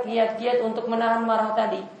 Bagaimanakah kiat-kiat untuk menahan marah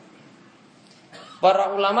tadi?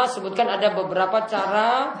 Para ulama sebutkan ada beberapa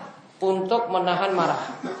cara untuk menahan marah.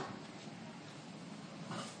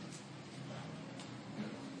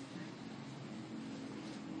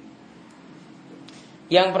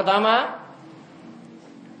 Yang pertama,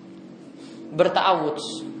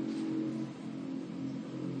 berta'awudz.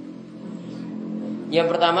 Yang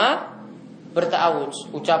pertama,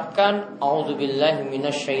 berta'awudz. Ucapkan a'udzubillahi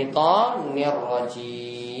minasyaitonir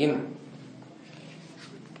rajim.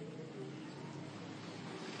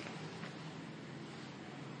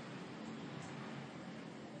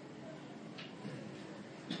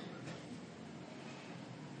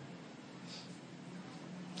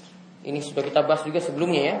 Ini sudah kita bahas juga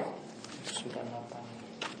sebelumnya ya.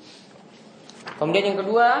 Kemudian yang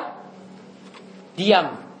kedua,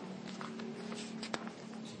 diam.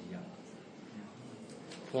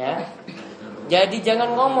 Ya. Jadi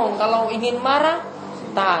jangan ngomong. Kalau ingin marah,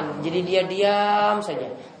 tahan. Jadi dia diam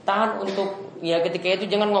saja. Tahan untuk ya ketika itu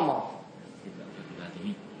jangan ngomong.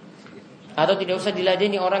 Atau tidak usah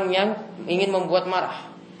diladeni orang yang ingin membuat marah.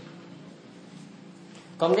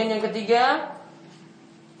 Kemudian yang ketiga,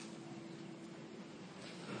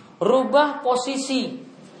 rubah posisi.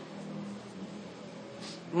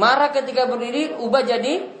 Marah ketika berdiri, ubah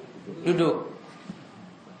jadi duduk.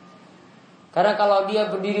 Karena kalau dia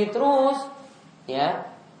berdiri terus, ya,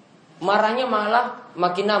 marahnya malah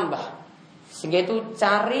makin nambah. Sehingga itu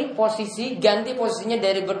cari posisi, ganti posisinya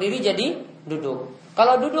dari berdiri jadi duduk.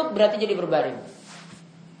 Kalau duduk berarti jadi berbaring.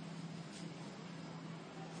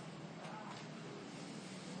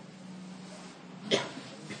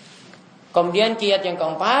 Kemudian kiat yang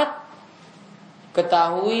keempat,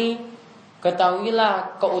 ketahuilah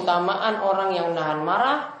keutamaan orang yang menahan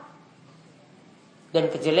marah dan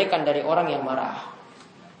kejelekan dari orang yang marah.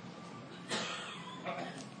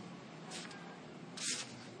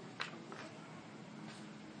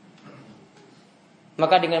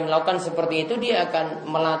 Maka dengan melakukan seperti itu dia akan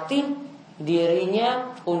melatih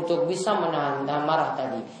dirinya untuk bisa menahan marah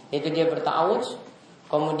tadi. Yaitu dia berta'awudz,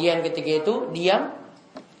 kemudian ketika itu diam.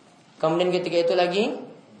 Kemudian ketika itu lagi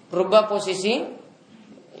berubah posisi,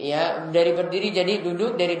 ya, dari berdiri jadi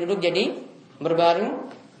duduk, dari duduk jadi berbaring.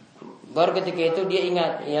 Baru ketika itu dia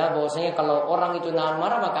ingat, ya, bahwasanya kalau orang itu nahan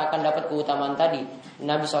marah maka akan dapat keutamaan tadi.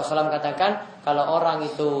 Nabi SAW katakan kalau orang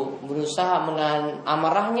itu berusaha menahan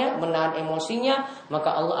amarahnya, menahan emosinya,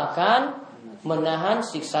 maka Allah akan menahan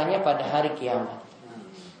siksanya pada hari kiamat.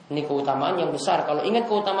 Ini keutamaan yang besar. Kalau ingat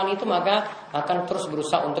keutamaan itu maka akan terus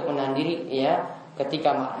berusaha untuk menahan diri, ya,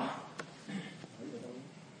 ketika marah.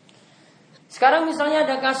 Sekarang misalnya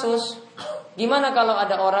ada kasus, gimana kalau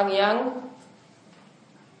ada orang yang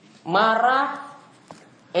marah,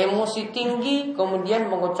 emosi tinggi,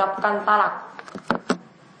 kemudian mengucapkan talak.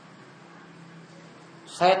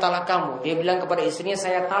 Saya talak kamu. Dia bilang kepada istrinya,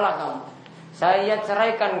 saya talak kamu, saya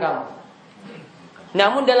ceraikan kamu.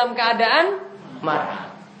 Namun dalam keadaan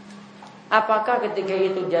marah. Apakah ketika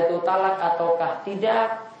itu jatuh talak ataukah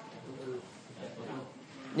tidak?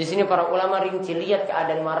 Di sini para ulama rinci, lihat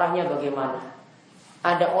keadaan marahnya bagaimana.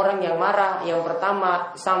 Ada orang yang marah, yang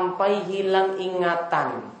pertama sampai hilang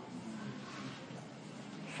ingatan.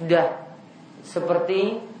 Sudah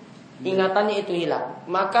seperti ingatannya itu hilang,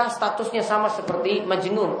 maka statusnya sama seperti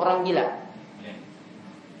majnun, orang gila.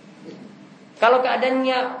 Kalau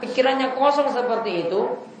keadaannya pikirannya kosong seperti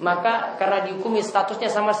itu, maka karena dihukumi statusnya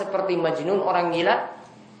sama seperti majnun, orang gila,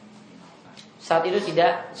 saat itu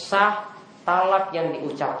tidak sah talak yang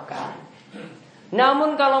diucapkan.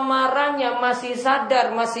 Namun kalau marahnya masih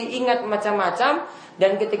sadar, masih ingat macam-macam,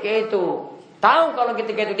 dan ketika itu tahu kalau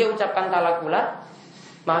ketika itu dia ucapkan talak pula,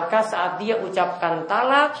 maka saat dia ucapkan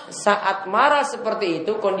talak, saat marah seperti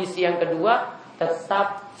itu, kondisi yang kedua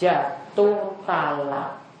tetap jatuh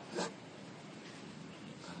talak.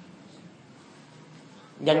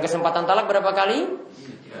 Dan kesempatan talak berapa kali?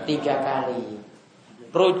 3 kali.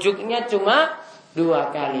 Rujuknya cuma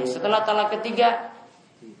 2 kali. Setelah talak ketiga,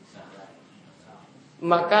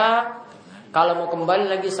 maka kalau mau kembali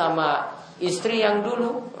lagi sama istri yang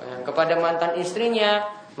dulu, kepada mantan istrinya,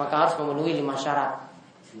 maka harus memenuhi 5 syarat.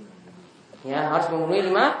 Ya, harus memenuhi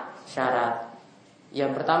 5 syarat.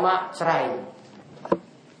 Yang pertama, cerai.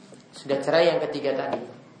 Sudah cerai yang ketiga tadi.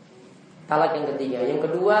 Talak yang ketiga. Yang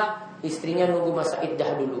kedua, istrinya nunggu masa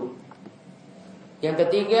iddah dulu. Yang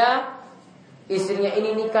ketiga, istrinya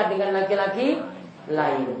ini nikah dengan laki-laki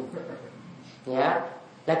lain. Ya,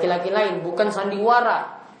 laki-laki lain, bukan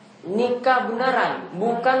sandiwara. Nikah beneran,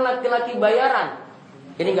 bukan laki-laki bayaran.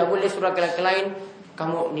 Jadi nggak boleh suruh laki-laki lain,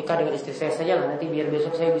 kamu nikah dengan istri saya saja lah, nanti biar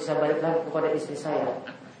besok saya bisa balik lagi kepada istri saya.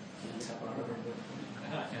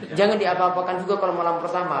 Jangan diapa-apakan juga kalau malam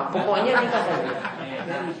pertama. Pokoknya nikah saja.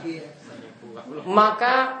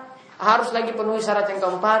 Maka harus lagi penuhi syarat yang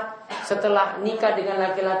keempat. Setelah nikah dengan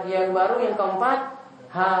laki-laki yang baru, yang keempat,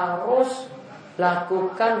 harus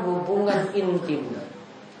lakukan hubungan intim.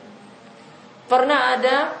 Pernah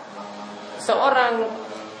ada seorang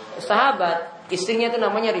sahabat, istrinya itu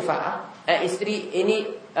namanya Rifa'ah. Istri ini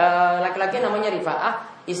laki-laki namanya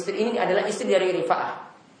Rifa'ah. Istri ini adalah istri dari Rifa'ah.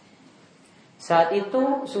 Saat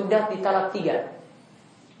itu sudah ditalak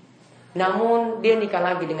 3. Namun dia nikah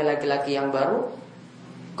lagi dengan laki-laki yang baru.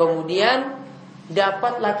 Kemudian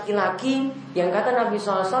dapat laki-laki yang kata Nabi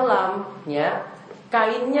SAW, ya,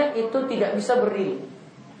 kainnya itu tidak bisa berdiri.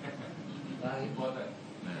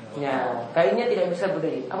 Ya, kainnya tidak bisa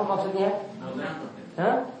berdiri. Apa maksudnya?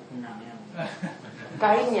 Hah?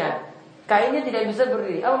 Kainnya tidak bisa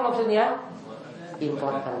berdiri. Apa maksudnya?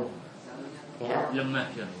 Important. Ya.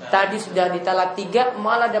 Tadi sudah ditalak 3,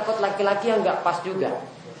 malah dapat laki-laki yang nggak pas juga.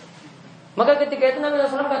 Maka ketika itu Nabi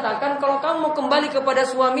SAW katakan, kalau kamu mau kembali kepada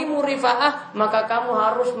suamimu Rifa'ah, maka kamu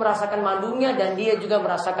harus merasakan madunya dan dia juga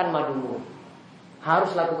merasakan madumu.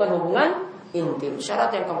 Harus lakukan hubungan intim.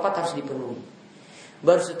 Syarat yang keempat harus dipenuhi.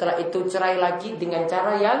 Baru setelah itu cerai lagi dengan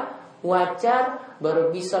cara yang wajar,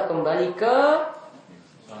 baru bisa kembali ke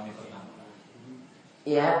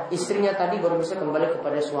istrinya tadi, baru bisa kembali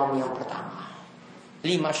kepada suami yang pertama.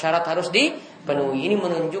 5 syarat harus dipenuhi. Ini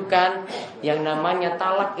menunjukkan yang namanya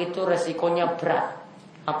talak itu resikonya berat.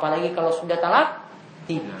 Apalagi kalau sudah talak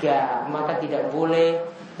 3, maka tidak boleh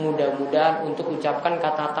mudah-mudahan untuk ucapkan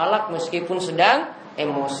kata talak meskipun sedang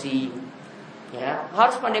emosi. Ya,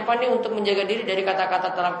 harus pandai-pandai untuk menjaga diri dari kata-kata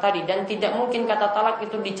talak tadi. Dan tidak mungkin kata talak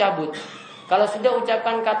itu dicabut. Kalau sudah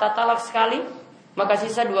ucapkan kata talak sekali, maka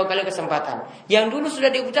sisa 2 kali kesempatan. Yang dulu sudah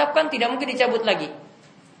diucapkan tidak mungkin dicabut lagi.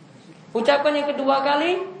 Ucapkan yang kedua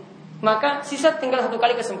kali, maka sisa tinggal 1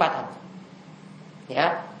 kali kesempatan.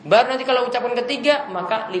 Ya, baru nanti kalau ucapan ketiga,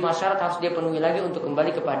 maka 5 syarat harus dia penuhi lagi untuk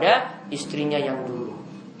kembali kepada istrinya yang dulu.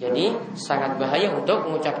 Jadi sangat bahaya untuk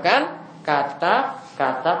mengucapkan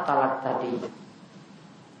kata-kata talak tadi.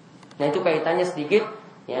 Nah, itu kaitannya sedikit,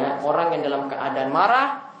 ya, orang yang dalam keadaan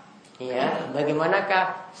marah, ya,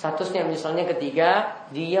 bagaimanakah statusnya misalnya ketika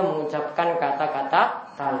dia mengucapkan kata-kata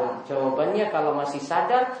talak. Jawabannya kalau masih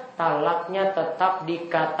sadar, talaknya tetap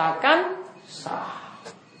dikatakan sah.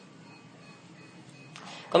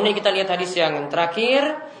 Kemudian kita lihat hadis yang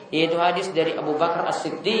terakhir, yaitu hadis dari Abu Bakar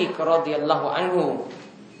As-Siddiq radhiyallahu anhu.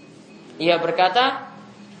 Ia berkata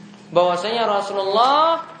bahwasanya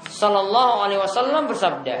Rasulullah sallallahu alaihi wasallam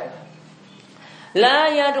bersabda, "La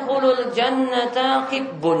yadkhulul jannata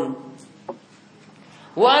khibbun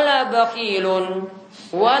wala bakhilun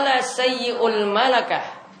wala sayyi'ul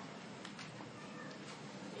malakah."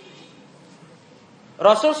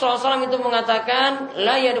 Rasul SAW itu mengatakan,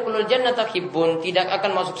 la yadkhulul jannata khibbun, tidak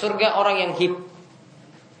akan masuk surga orang yang hib.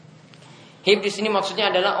 Hib di sini maksudnya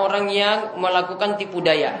adalah orang yang melakukan tipu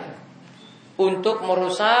daya untuk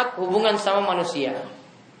merusak hubungan sama manusia.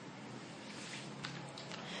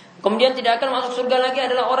 Kemudian tidak akan masuk surga lagi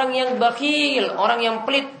adalah orang yang bakhil, orang yang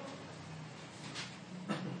pelit.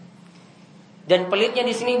 Dan pelitnya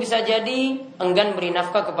di sini bisa jadi enggan beri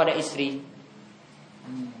nafkah kepada istri.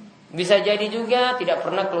 Bisa jadi juga tidak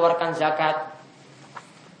pernah keluarkan zakat.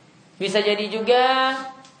 Bisa jadi juga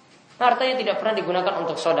hartanya tidak pernah digunakan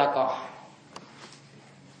untuk sedekah.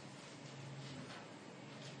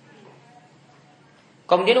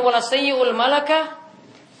 Kemudian wala sayyi'ul malakah,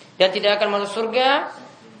 dan tidak akan masuk surga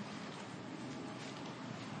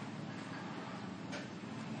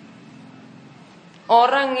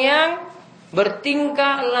orang yang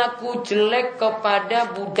bertingkah laku jelek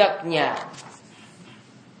kepada budaknya.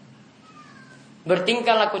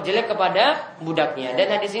 Bertingkah laku jelek kepada budaknya.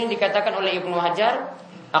 Dan hadis ini dikatakan oleh Ibnu Hajar,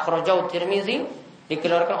 akhrajahu Tirmizi,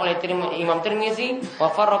 dikeluarkan oleh Imam Tirmizi,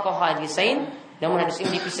 wa farraqahu hadisain. Namun hadis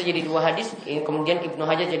ini dipisah jadi dua hadis. Kemudian Ibnu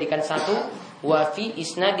Hajar jadikan satu. Wa fi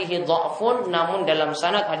isnadihi dha'fun, namun dalam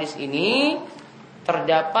sanad hadis ini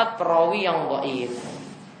terdapat perawi yang dhaif.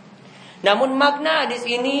 Namun makna hadis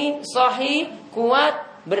ini sahih,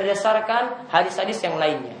 kuat berdasarkan hadis-hadis yang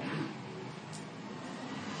lainnya.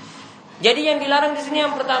 Jadi yang dilarang di sini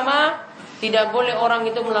yang pertama, tidak boleh orang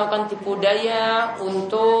itu melakukan tipu daya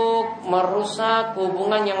untuk merusak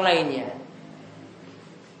hubungan yang lainnya.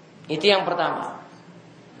 Itu yang pertama.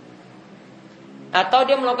 Atau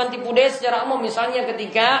dia melakukan tipu daya secara umum, misalnya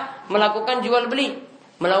ketika melakukan jual beli,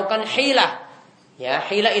 melakukan hilah. Ya,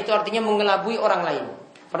 hilah itu artinya mengelabui orang lain.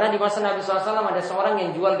 Pernah di masa Nabi SAW ada seorang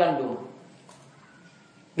yang jual gandum.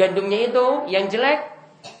 Gandumnya itu yang jelek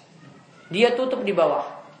dia tutup di bawah,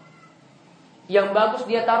 yang bagus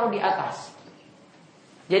dia taruh di atas.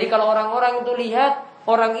 Jadi kalau orang-orang itu lihat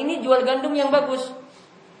orang ini jual gandum yang bagus,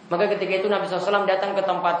 maka ketika itu Nabi SAW datang ke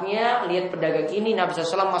tempatnya, lihat pedagang ini, Nabi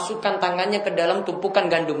SAW masukkan tangannya ke dalam tumpukan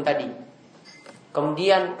gandum tadi.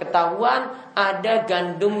 Kemudian ketahuan ada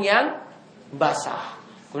gandum yang basah.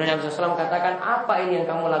 Kemudian Nabi SAW katakan, apa ini yang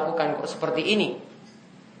kamu lakukan kok seperti ini?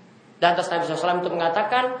 Dan atas Nabi SAW itu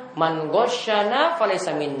mengatakan, man ghosyana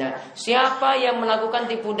falaysa minna. Siapa yang melakukan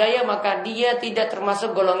tipu daya maka dia tidak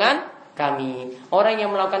termasuk golongan kami. Orang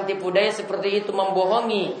yang melakukan tipu daya seperti itu,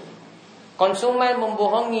 membohongi konsumen,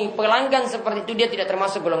 membohongi pelanggan seperti itu, dia tidak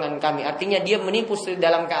termasuk golongan kami. Artinya dia menipu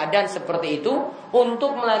dalam keadaan seperti itu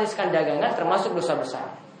untuk melariskan dagangan, termasuk dosa besar.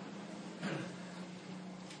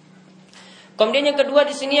 Kemudian yang kedua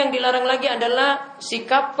di sini yang dilarang lagi adalah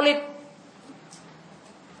sikap pelit.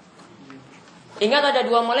 Ingat ada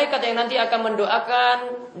dua malaikat yang nanti akan mendoakan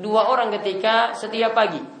dua orang ketika setiap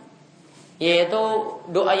pagi. Yaitu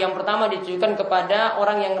doa yang pertama ditujukan kepada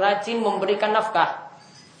orang yang rajin memberikan nafkah.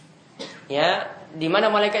 Ya, di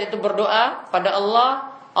mana malaikat itu berdoa pada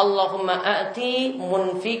Allah, Allahumma a'ti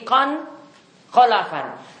munfiqan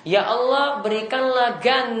khalafan. Ya Allah, berikanlah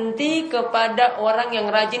ganti kepada orang yang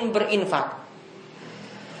rajin berinfak.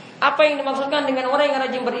 Apa yang dimaksudkan dengan orang yang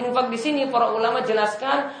rajin berinfak di sini? Para ulama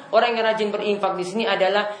jelaskan, orang yang rajin berinfak di sini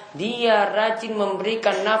adalah dia rajin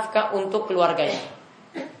memberikan nafkah untuk keluarganya.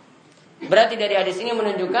 Berarti dari hadis ini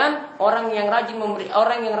menunjukkan orang yang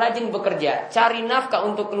rajin bekerja, cari nafkah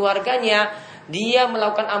untuk keluarganya, dia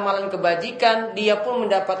melakukan amalan kebajikan, dia pun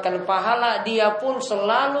mendapatkan pahala, dia pun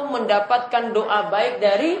selalu mendapatkan doa baik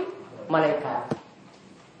dari malaikat.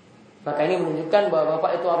 Maka ini menunjukkan bahwa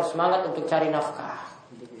bapak itu harus semangat untuk cari nafkah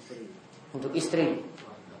untuk istri,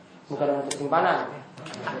 bukan untuk simpanan.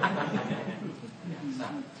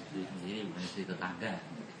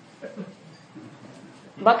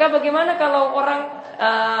 Maka bagaimana kalau orang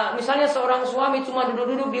misalnya seorang suami cuma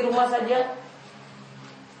duduk-duduk di rumah saja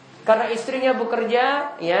karena istrinya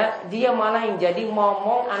bekerja, ya dia malah yang jadi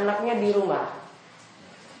momong anaknya di rumah.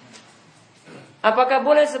 Apakah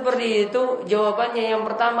boleh seperti itu? Jawabannya yang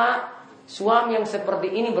pertama, suami yang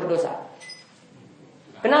seperti ini berdosa.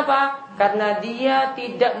 Kenapa? Karena dia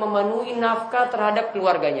tidak memenuhi nafkah terhadap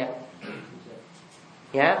keluarganya.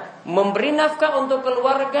 Ya, memberi nafkah untuk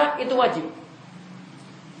keluarga itu wajib.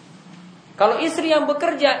 Kalau istri yang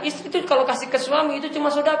bekerja, istri itu kalau kasih ke suami itu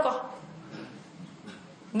cuma sedekah.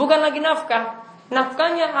 Bukan lagi nafkah.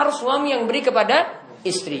 Nafkahnya harus suami yang beri kepada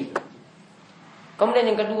istri.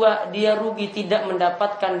 Kemudian yang kedua, dia rugi tidak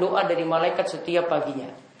mendapatkan doa dari malaikat setiap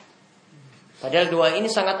paginya. Padahal doa ini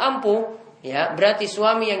sangat ampuh. Ya, berarti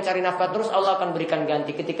suami yang cari nafkah terus Allah akan berikan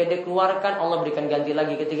ganti. Ketika dia keluarkan Allah berikan ganti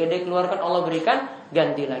lagi. Ketika dia keluarkan Allah berikan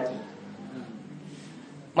ganti lagi.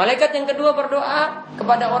 Malaikat yang kedua berdoa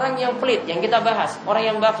kepada orang yang pelit, yang kita bahas,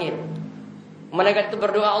 orang yang bakhil. Malaikat itu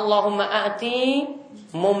berdoa, Allahumma a'ti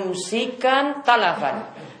mumsikan talafan.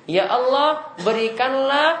 Ya Allah,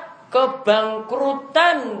 berikanlah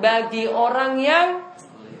kebangkrutan bagi orang yang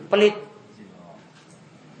pelit.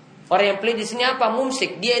 Orang yang pelit di sini apa?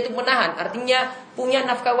 Mumsik. Dia itu menahan. Artinya punya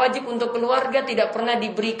nafkah wajib untuk keluarga tidak pernah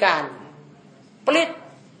diberikan. Pelit.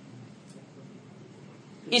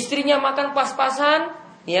 Istrinya makan pas-pasan,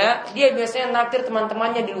 ya dia biasanya naktir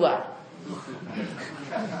teman-temannya di luar.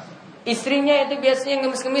 Istrinya itu biasanya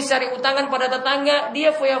ngemis-ngemis cari utangan pada tetangga,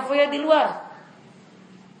 dia foya-foya di luar.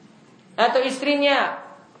 Atau istrinya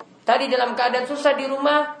Tadi dalam keadaan susah di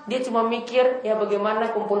rumah, dia cuma mikir ya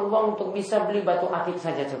bagaimana kumpul uang untuk bisa beli batu akik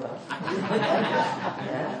saja coba.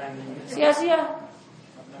 Ya. Sia-sia.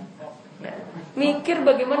 Ya. Mikir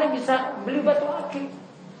bagaimana bisa beli batu akik.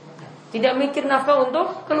 Tidak mikir nafkah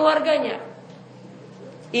untuk keluarganya.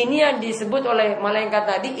 Ini yang disebut oleh malaikat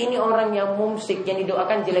tadi, ini orang yang mumsik, yang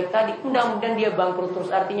didoakan jelek tadi. Mudah-mudahan dia bangkrut terus,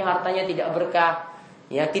 artinya hartanya tidak berkah,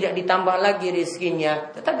 ya tidak ditambah lagi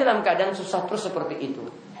rezekinya, tetap dalam keadaan susah terus seperti itu.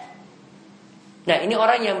 Nah, ini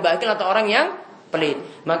orang yang bakhil atau orang yang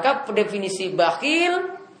pelit. Maka definisi bakhil,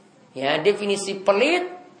 ya definisi pelit,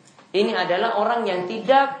 ini adalah orang yang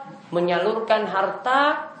tidak menyalurkan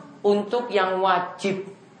harta untuk yang wajib.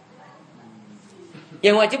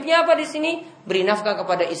 Yang wajibnya apa di sini? Beri nafkah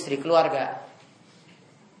kepada istri, keluarga.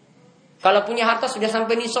 Kalau punya harta sudah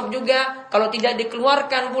sampai nisab juga, kalau tidak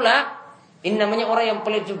dikeluarkan pula, ini namanya orang yang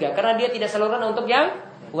pelit juga, karena dia tidak salurkan untuk yang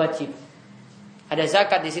wajib. Ada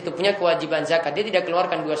zakat di situ, punya kewajiban zakat, dia tidak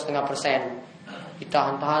keluarkan 2,5%.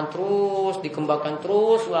 Ditahan-tahan terus, dikembangkan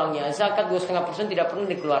terus uangnya. Zakat 2,5% tidak pernah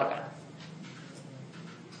dikeluarkan.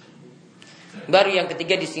 Baru yang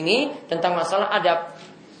ketiga di sini tentang masalah adab,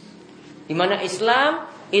 di mana Islam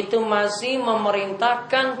itu masih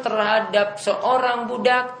memerintahkan terhadap seorang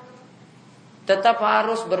budak tetap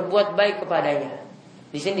harus berbuat baik kepadanya.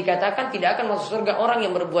 Di sini dikatakan tidak akan masuk surga orang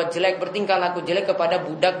yang berbuat jelek, bertingkah laku jelek kepada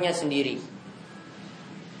budaknya sendiri.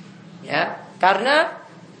 Ya, karena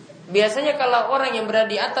biasanya kalau orang yang berada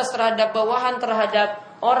di atas terhadap bawahan terhadap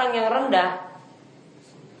orang yang rendah,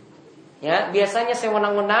 ya biasanya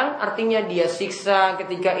sewenang-wenang, artinya dia siksa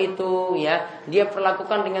ketika itu, ya dia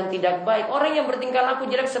perlakukan dengan tidak baik. Orang yang bertingkah laku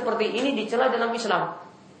jelek seperti ini dicela dalam Islam.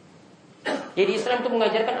 Jadi Islam itu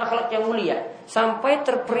mengajarkan akhlak yang mulia sampai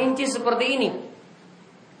terperinci seperti ini.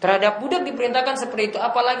 Terhadap budak diperintahkan seperti itu,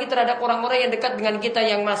 apalagi terhadap orang-orang yang dekat dengan kita,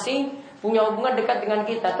 yang masih punya hubungan dekat dengan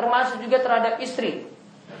kita, termasuk juga terhadap istri.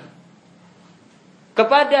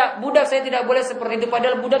 Kepada budak saya tidak boleh seperti itu,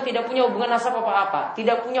 padahal budak tidak punya hubungan nasab apa-apa,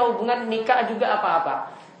 tidak punya hubungan nikah juga apa-apa.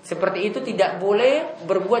 Seperti itu tidak boleh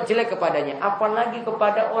berbuat jelek kepadanya, apalagi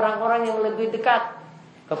kepada orang-orang yang lebih dekat,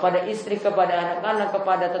 kepada istri, kepada anak-anak,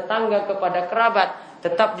 kepada tetangga, kepada kerabat,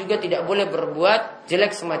 tetap juga tidak boleh berbuat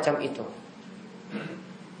jelek semacam itu.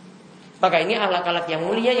 Maka ini akhlak-akhlak yang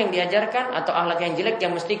mulia yang diajarkan, atau akhlak yang jelek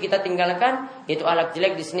yang mesti kita tinggalkan. Yaitu akhlak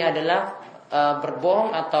jelek di sini adalah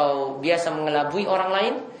berbohong atau biasa mengelabui orang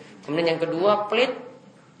lain. Kemudian yang kedua pelit,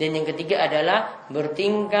 dan yang ketiga adalah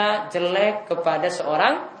bertingkah jelek kepada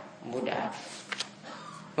seorang budak.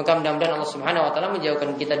 Maka mudah-mudahan Allah Subhanahu wa taala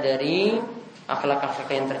menjauhkan kita dari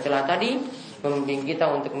akhlak-akhlak yang tercela tadi, membimbing kita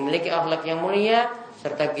untuk memiliki akhlak yang mulia,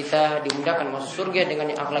 serta kita dimudahkan masuk surga dengan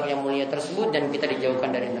akhlak yang mulia tersebut, dan kita dijauhkan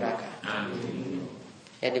dari neraka.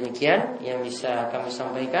 Ya, demikian yang bisa kami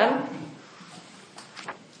sampaikan.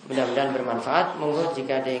 Mudah-mudahan bermanfaat. Monggo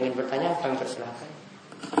jika ada yang ingin bertanya, kami persilahkan.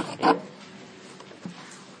 Ya.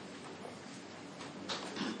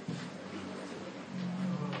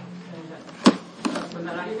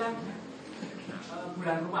 Bentar lagi kan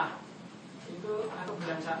bulan rumah itu, atau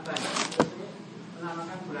bulan Syaban itu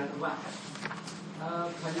menamakan bulan rumah.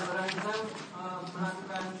 Banyak orang Islam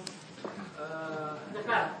melakukan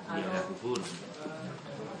nyekat atau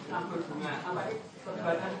nabur bunga. Apa itu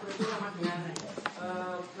perbuatan seperti itu sama dengan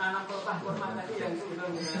nanam pelepah kurma tadi yang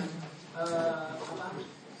diulang dengan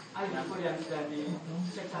air nabur yang sudah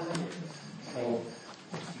diseksa tadi.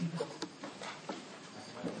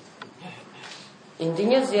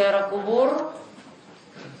 Intinya ziarah kubur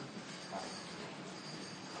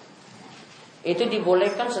itu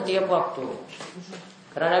dibolehkan setiap waktu.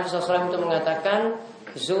 Karena Nabi SAW itu mengatakan,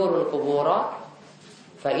 zurul kubura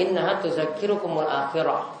fa innaha tuzakkirukumul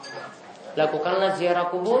akhirah. Lakukanlah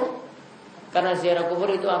ziarah kubur, karena ziarah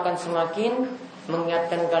kubur itu akan semakin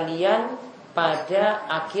mengingatkan kalian pada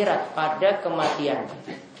akhirat, pada kematian.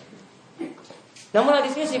 Namun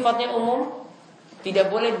hadis ini sifatnya umum,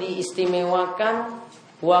 tidak boleh diistimewakan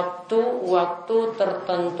waktu-waktu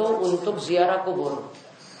tertentu untuk ziarah kubur.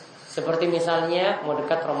 Seperti misalnya mau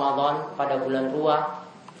dekat Ramadan pada bulan Ruah,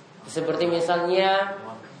 seperti misalnya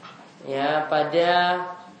ya pada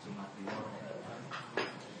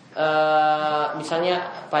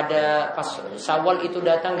misalnya pada pas Syawal itu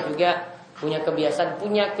datang juga punya kebiasaan,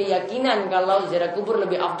 punya keyakinan kalau ziarah kubur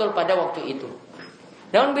lebih afdol pada waktu itu.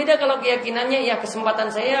 Namun beda kalau keyakinannya ya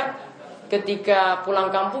kesempatan saya ketika pulang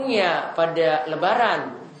kampung ya pada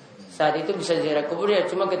Lebaran, saat itu bisa ziarah kubur ya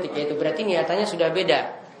cuma ketika itu, berarti niatannya sudah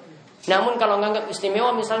beda. Namun kalau menganggap istimewa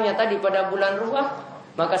misalnya tadi pada bulan Ruah,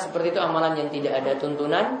 maka seperti itu amalan yang tidak ada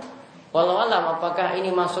tuntunan. Wallahu alam apakah ini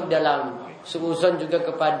masuk dalam suuzon juga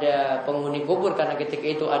kepada penghuni kubur, karena ketika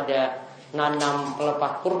itu ada nanam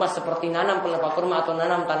pelepah kurma seperti nanam pelepah kurma atau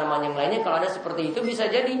nanam tanaman yang lainnya. Kalau ada seperti itu bisa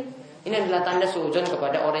jadi ini adalah tanda suudzon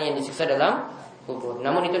kepada orang yang disiksa dalam kubur.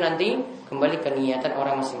 Namun itu nanti kembali ke niatan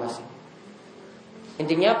orang masing-masing.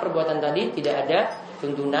 Intinya perbuatan tadi tidak ada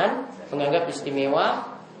tuntunan menganggap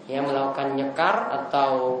istimewa, ya melakukan nyekar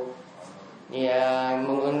atau ya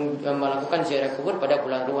melakukan ziarah kubur pada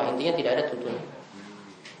bulan ruah. Intinya tidak ada tuntunan.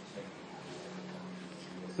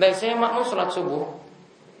 Baik, saya makmum sholat subuh.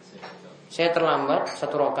 Saya terlambat 1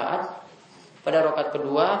 rakaat. Pada rakaat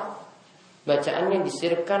kedua bacaannya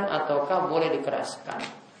disirkan ataukah boleh dikeraskan?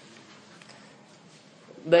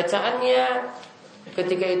 Bacaannya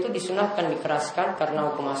ketika itu disunahkan dikeraskan karena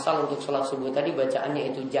hukum asal untuk sholat subuh tadi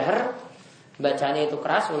bacaannya itu jahar, bacaannya itu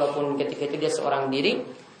keras walaupun ketika itu dia seorang diri,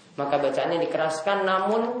 maka bacaannya dikeraskan.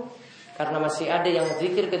 Namun karena masih ada yang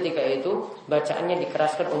zikir ketika itu, bacaannya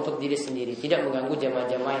dikeraskan untuk diri sendiri, tidak mengganggu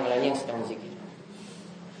jamaah-jamaah yang lainnya yang sedang zikir.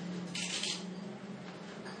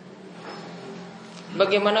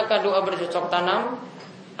 Bagaimanakah doa bercocok tanam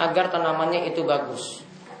agar tanamannya itu bagus?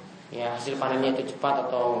 Ya, hasil panennya itu cepat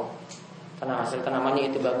atau karena hasil tanamannya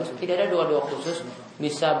itu bagus. Tidak ada doa-doa khusus.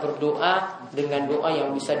 Bisa berdoa dengan doa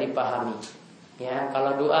yang bisa dipahami. Ya,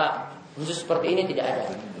 kalau doa khusus seperti ini tidak ada.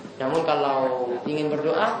 Namun kalau ingin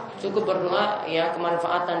berdoa, cukup berdoa ya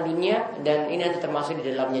kemanfaatan dunia, dan ini nanti termasuk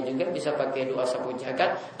di dalamnya juga bisa pakai doa sapu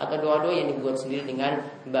jagat atau doa-doa yang dibuat sendiri dengan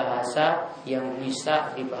bahasa yang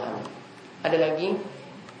bisa dipahami. Ada lagi?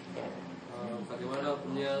 Ya. Bagaimana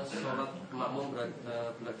punya sholat makmum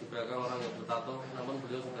di belakang orang yang bertato, namun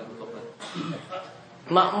beliau sudah bertobat?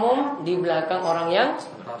 Makmum di belakang orang yang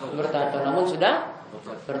bertato, namun sudah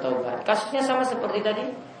bertobat. Kasusnya sama seperti tadi.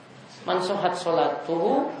 Man shohat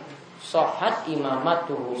sholatuhu shohat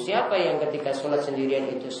imamatuhu. Siapa yang ketika sholat sendirian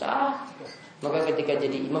itu sah, maka ketika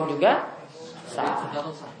jadi imam juga sah.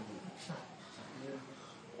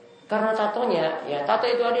 Karena tatonya, ya tato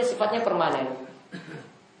itu ada sifatnya permanen.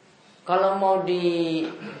 Kalau mau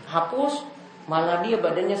dihapus, malah dia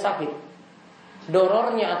badannya sakit.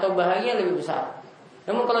 Dorornya atau bahaya lebih besar.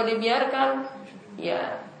 Namun kalau dibiarkan,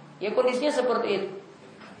 ya kondisinya seperti itu.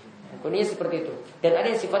 Kondisinya seperti itu. Dan ada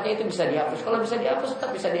yang sifatnya itu bisa dihapus. Kalau bisa dihapus,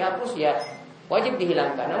 tetap bisa dihapus, ya wajib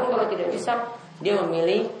dihilangkan. Namun kalau tidak bisa, dia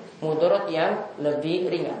memilih mudarat yang lebih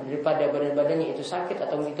ringan daripada badan-badannya itu sakit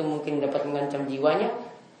atau itu mungkin dapat mengancam jiwanya.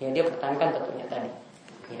 Ya dia pertahankan tatonya tadi.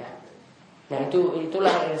 Ya. Nah itulah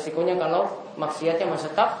resikonya kalau maksiatnya masih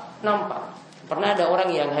tetap nampak. Pernah ada orang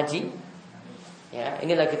yang haji, ya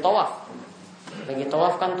ini lagi tawaf,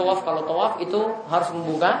 kan tawaf. Kalau tawaf itu harus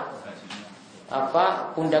membuka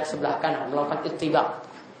pundak sebelah kanan, melakukan ittibaq.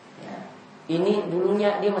 Ya. Ini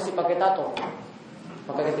dulunya dia masih pakai tato,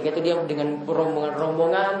 maka ketika itu dia dengan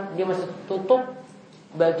rombongan dia masih tutup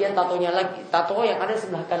bagian tatonya lagi, tato yang ada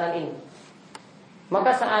sebelah kanan ini.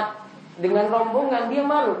 Maka saat dengan rombongan dia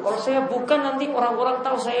malu, kalau saya bukan nanti orang-orang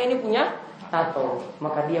tahu saya ini punya tato.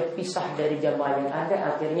 Maka dia pisah dari jamaah yang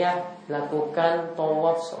ada, akhirnya lakukan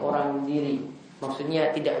tawaf seorang diri.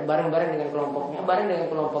 Maksudnya tidak bareng-bareng dengan kelompoknya, bareng dengan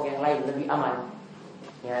kelompok yang lain, lebih aman.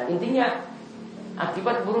 Ya, intinya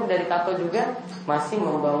akibat buruk dari tato juga masih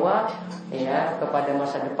membawa ya kepada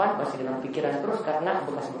masa depan, masih dalam pikiran terus karena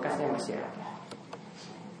bekas-bekasnya masih ada.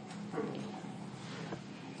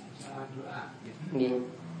 Iya.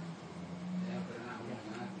 Saya pernah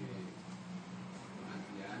mendengar di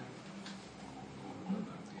pengajian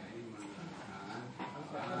Bapak ini menerangkan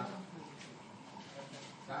bahwa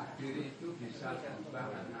takdir itu bisa berubah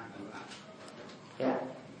karena doa. Ya.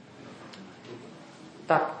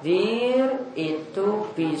 Takdir itu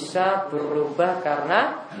bisa berubah karena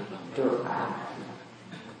doa.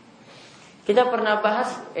 Kita pernah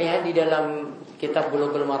bahas ya di dalam kitab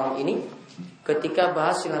Bulughul Maram ini ketika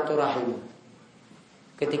bahas silaturahim.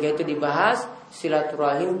 Ketika itu dibahas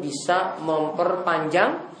silaturahim bisa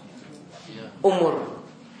memperpanjang umur.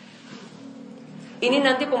 Ini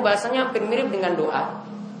nanti pembahasannya hampir mirip dengan doa.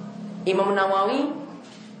 Imam Nawawi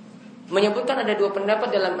menyebutkan ada 2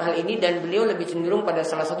 pendapat dalam hal ini dan beliau lebih cenderung pada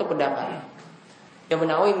salah satu pendapat. Imam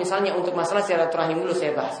Nawawi misalnya untuk masalah silaturahim dulu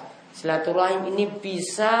saya bahas. Silaturahim ini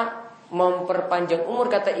bisa memperpanjang umur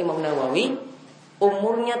kata Imam Nawawi.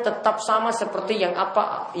 Umurnya tetap sama seperti yang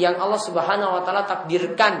Allah Subhanahu wa taala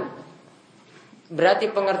takdirkan. Berarti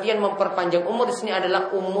pengertian memperpanjang umur di sini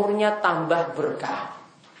adalah umurnya tambah berkah.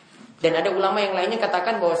 Dan ada ulama yang lainnya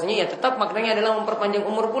katakan bahwasanya ya tetap maknanya adalah memperpanjang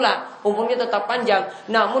umur pula. Umurnya tetap panjang,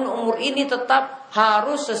 namun umur ini tetap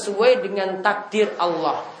harus sesuai dengan takdir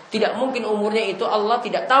Allah. Tidak mungkin umurnya itu Allah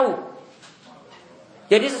tidak tahu.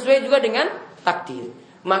 Jadi sesuai juga dengan takdir.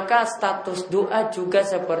 Maka status doa juga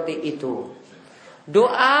seperti itu.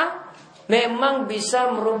 Doa memang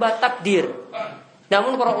bisa merubah takdir.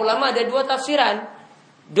 Namun para ulama ada dua tafsiran.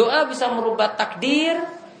 Doa bisa merubah takdir,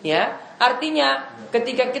 ya. Artinya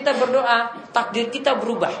ketika kita berdoa, takdir kita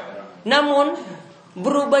berubah. Namun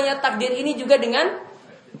berubahnya takdir ini juga dengan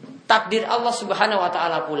takdir Allah Subhanahu wa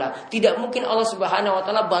taala pula. Tidak mungkin Allah Subhanahu wa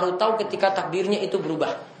taala baru tahu ketika takdirnya itu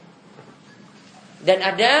berubah. Dan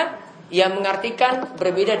ada yang mengartikan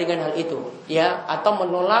berbeda dengan hal itu, ya, atau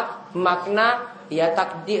menolak makna ya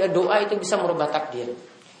takdir, doa itu bisa merubah takdir.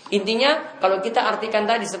 Intinya kalau kita artikan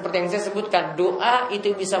tadi seperti yang saya sebutkan, doa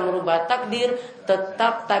itu bisa merubah takdir,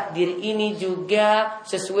 tetap takdir ini juga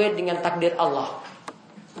sesuai dengan takdir Allah.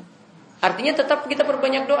 Artinya tetap kita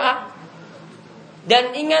perbanyak doa.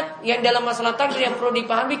 Dan ingat, yang dalam masalah takdir yang perlu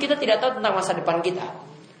dipahami, kita tidak tahu tentang masa depan kita.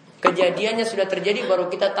 Kejadiannya sudah terjadi baru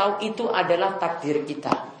kita tahu itu adalah takdir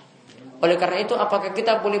kita. Oleh karena itu, apakah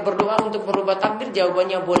kita boleh berdoa untuk merubah takdir?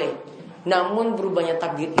 Jawabannya boleh. Namun berubahnya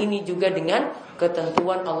takdir ini juga dengan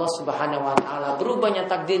ketentuan Allah Subhanahu wa taala. Berubahnya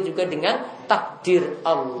takdir juga dengan takdir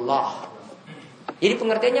Allah. Jadi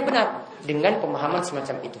pengertiannya benar dengan pemahaman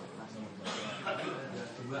semacam itu.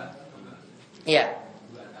 Ya.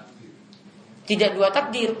 Tidak dua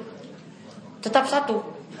takdir, tetap satu.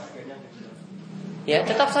 Ya,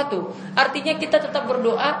 tetap satu. Artinya kita tetap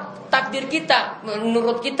berdoa, takdir kita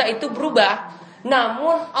menurut kita itu berubah,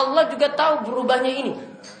 namun Allah juga tahu berubahnya ini.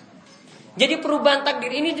 Jadi perubahan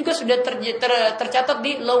takdir ini juga sudah tercatat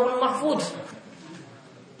di Lauhul Mahfuz.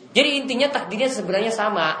 Jadi intinya takdirnya sebenarnya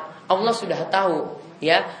sama, Allah sudah tahu,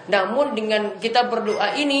 ya. Namun dengan kita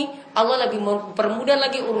berdoa ini, Allah lebih mempermudah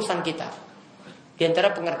lagi urusan kita. Di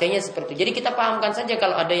antara pengertiannya seperti itu. Jadi kita pahamkan saja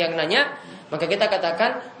kalau ada yang nanya, maka kita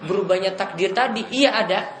katakan berubahnya takdir tadi, iya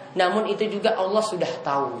ada, namun itu juga Allah sudah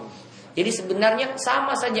tahu. Jadi sebenarnya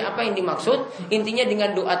sama saja apa yang dimaksud. Intinya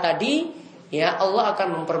dengan doa tadi, ya, Allah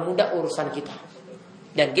akan mempermudah urusan kita.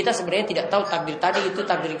 Dan kita sebenarnya tidak tahu takdir tadi itu,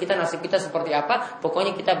 takdir kita, nasib kita seperti apa.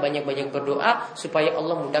 Pokoknya kita banyak-banyak berdoa supaya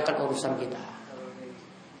Allah mudahkan urusan kita.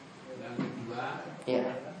 Ya.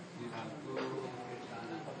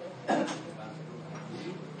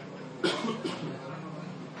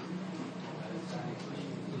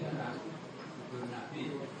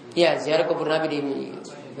 Ya, ziarah kubur Nabi di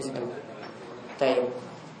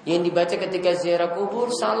yang dibaca ketika ziarah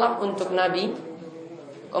kubur, salam untuk Nabi,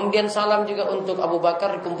 kemudian salam juga untuk Abu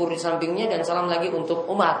Bakar dikumpul di sampingnya, dan salam lagi untuk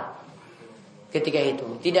Umar. Ketika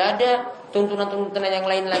itu tidak ada tuntunan-tuntunan yang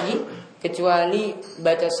lain lagi kecuali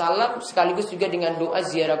baca salam sekaligus juga dengan doa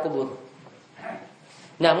ziarah kubur.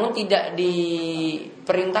 Namun tidak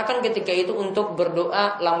diperintahkan ketika itu untuk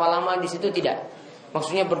berdoa lama-lama di situ, tidak.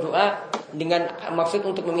 Maksudnya berdoa dengan maksud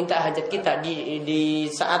untuk meminta hajat kita di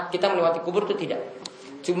saat kita melewati kubur itu tidak.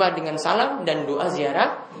 Cuma dengan salam dan doa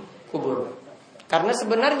ziarah kubur. Karena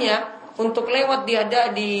sebenarnya untuk lewat di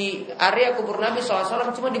area kubur Nabi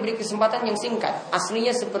SAW cuma diberi kesempatan yang singkat.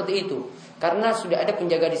 Aslinya seperti itu. Karena sudah ada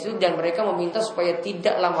penjaga di situ dan mereka meminta supaya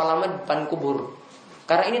tidak lama-lama di depan kubur.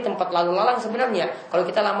 Karena ini tempat lalu lalang sebenarnya. Kalau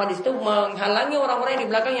kita lama di situ menghalangi orang-orang yang di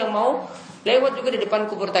belakang yang mau lewat juga di depan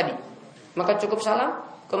kubur tadi. Maka cukup salam,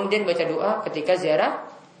 kemudian baca doa ketika ziarah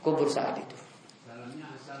kubur saat itu. Salamnya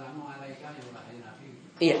Assalamualaikum ya Nabi.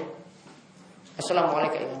 Iya.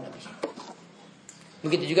 Assalamualaikum ya Nabi.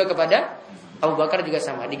 Begitu juga kepada Abu Bakar juga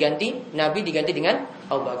sama. Diganti Nabi diganti dengan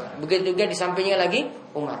Abu Bakar. Begitu juga di sampingnya lagi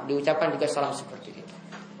Umar. Diucapkan juga salam seperti itu.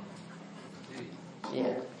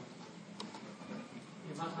 Iya.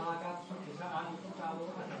 Di masyarakat pedesaan itu kalau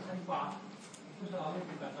ada sembah itu selalu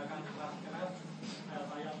dibacakan keras-keras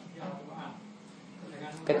ayat Al-Quran.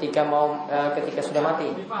 Ketika sudah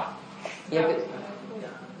mati. Ya,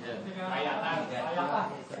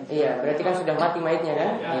 iya, berarti kan sudah mati mayitnya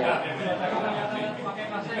kan? Iya.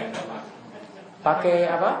 Pakai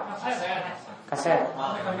apa? Kaset.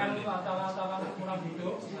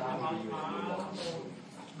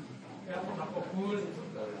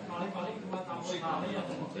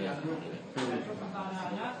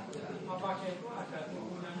 Pertanyaannya, apakah itu ada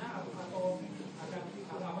turunannya atau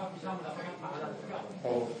apa bisa mendapatkan pahala juga?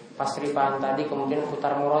 Pasripan tadi kemudian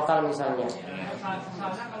putar murotal misalnya.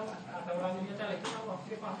 Misalnya kalau ada orang yang nyetel itu,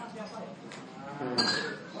 pasripannya siapa ya?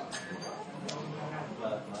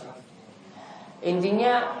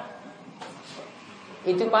 Intinya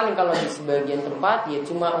itu paling kalau di sebagian tempat ya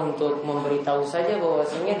cuma untuk memberitahu saja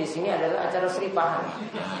bahwasanya di sini adalah acara seripahan.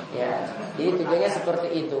 Ya, jadi tujuannya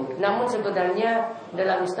seperti itu. Namun sebenarnya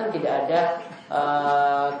dalam Islam tidak ada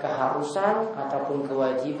keharusan ataupun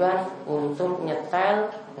kewajiban untuk nyetel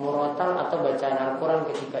murotal atau bacaan Al-Quran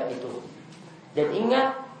ketika itu. Dan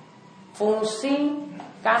ingat, fungsi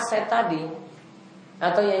kaset tadi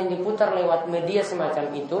atau yang diputar lewat media semacam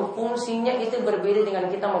itu, fungsinya itu berbeda dengan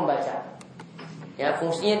kita membaca. Ya,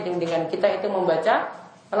 fungsinya dengan kita itu membaca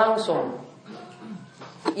langsung.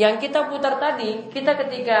 Yang kita putar tadi, kita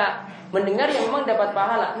ketika mendengar yang memang dapat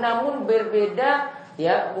pahala, namun berbeda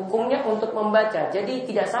ya hukumnya untuk membaca. Jadi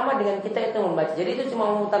tidak sama dengan kita itu membaca. Jadi itu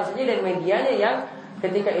cuma memutar saja dan medianya yang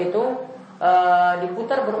ketika itu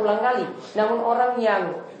diputar berulang kali. Namun orang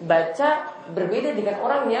yang baca berbeda dengan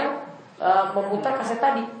orang yang memutar kaset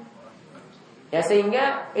tadi. Ya,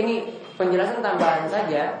 sehingga ini penjelasan tambahan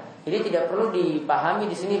saja. Jadi tidak perlu dipahami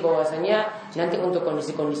di sini bahwasanya nanti untuk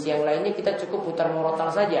kondisi-kondisi yang lainnya kita cukup putar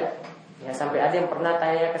murotal saja. Ya, sampai ada yang pernah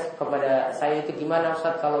tanya kepada saya itu, gimana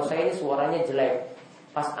Ustaz kalau saya ini suaranya jelek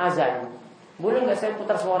pas azan, boleh nggak saya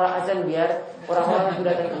putar suara azan biar orang-orang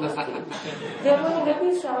sudah datang ke masjid? Ya memang nggak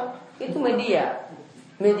bisa. Itu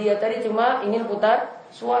media tadi cuma ingin putar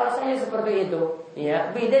suara saya seperti itu.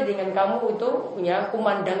 Ya, beda dengan kamu itu ya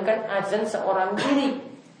kumandangkan azan seorang diri.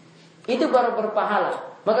 Itu baru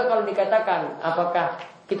berpahala. Maka kalau dikatakan apakah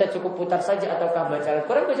kita cukup putar saja ataukah baca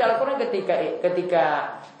Al-Quran? Baca Al-Quran ketika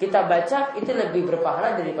kita baca itu lebih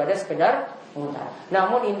berpahala daripada sekedar mutar.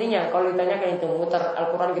 Namun intinya kalau ditanyakan itu mutar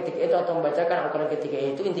Al-Quran ketika itu atau membacakan Al-Quran ketika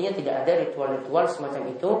itu, intinya tidak ada ritual-ritual semacam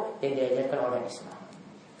itu yang diajarkan oleh Islam.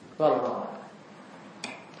 Wallahu.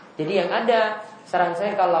 Jadi yang ada, saran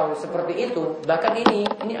saya kalau seperti itu, bahkan ini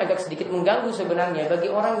agak sedikit mengganggu sebenarnya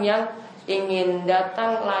bagi orang yang ingin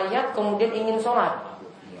datang layak kemudian ingin sholat.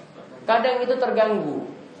 Kadang itu terganggu.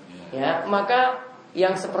 Ya, maka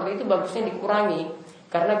yang seperti itu bagusnya dikurangi,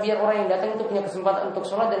 karena biar orang yang datang itu punya kesempatan untuk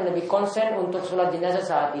sholat dan lebih konsen untuk sholat jenazah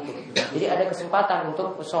saat itu. Jadi ada kesempatan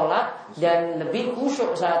untuk sholat dan lebih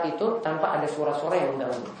khusyuk saat itu tanpa ada suara-suara yang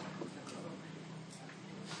mengganggu.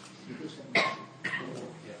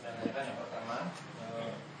 Yang pertama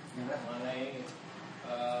mengenai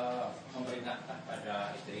memberi nafkah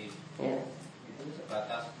pada istri, itu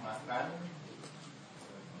sebatas makan,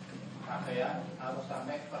 pakaian, harus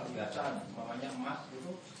sampai perhiasan, namanya emas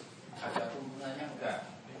itu ada tumbuhannya enggak?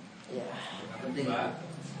 Ya. Kedua,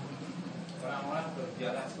 orang-orang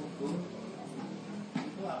berziarah kubur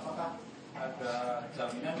itu apakah ada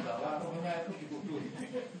jaminan bahwa ruhnya itu dikubur?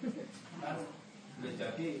 Kan boleh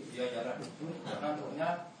jadi dia ziarah kubur karena ruhnya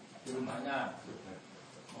di rumahnya.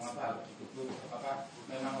 Mengapa harus dikubur? Apakah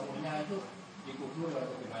memang ruhnya itu dikubur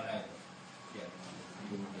atau gimana itu? Ya.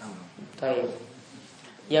 Baik.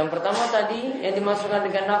 Yang pertama tadi yang dimaksudkan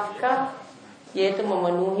dengan nafkah yaitu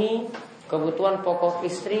memenuhi kebutuhan pokok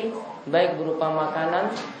istri, baik berupa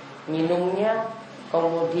makanan, minumnya,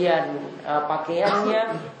 kemudian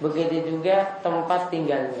pakaiannya, begitu juga tempat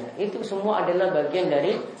tinggalnya. Itu semua adalah bagian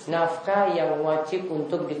dari nafkah yang wajib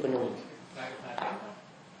untuk dipenuhi.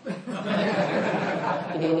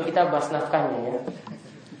 Ini kita bahas nafkahnya ya.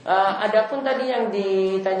 Adapun tadi yang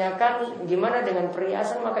ditanyakan gimana dengan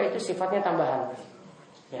perhiasan, maka itu sifatnya tambahan.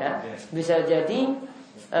 Ya, bisa jadi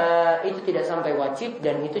itu tidak sampai wajib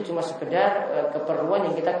dan itu cuma sekedar keperluan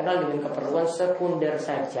yang kita kenal dengan keperluan sekunder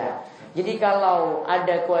saja. Jadi kalau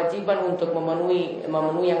ada kewajiban untuk memenuhi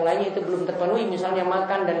yang lainnya itu belum terpenuhi, misalnya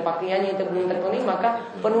makan dan pakaiannya itu belum terpenuhi, maka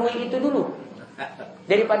penuhi itu dulu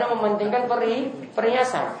daripada mementingkan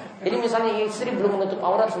perhiasan. Jadi misalnya istri belum menutup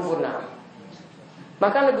aurat sempurna,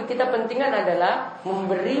 maka lebih kita pentingkan adalah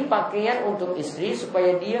memberi pakaian untuk istri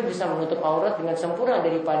supaya dia bisa menutup aurat dengan sempurna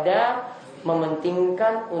daripada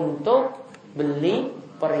mementingkan untuk beli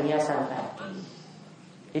perhiasan tadi.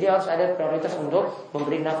 Jadi harus ada prioritas untuk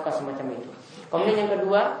memberi nafkah semacam itu. Kemudian yang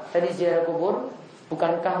kedua, tadi ziarah kubur,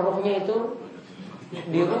 bukankah ruhnya itu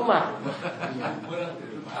di rumah? Apakah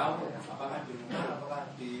di rumah, apakah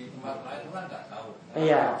di tempat lain kan nggak tahu.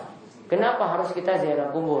 Iya. Kenapa harus kita ziarah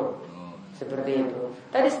kubur? Seperti itu.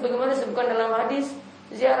 Tadi sebagaimana disebutkan dalam hadis,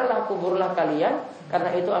 ziarahlah kuburlah kalian, karena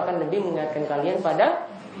itu akan lebih mengingatkan kalian pada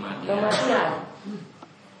kematian.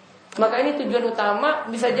 Maka ini tujuan utama.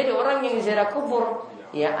 Bisa jadi orang yang ziarah kubur,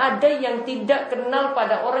 ya ada yang tidak kenal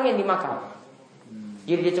pada orang yang dimakam.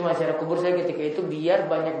 Jadi dia cuma ziarah kubur saya ketika itu biar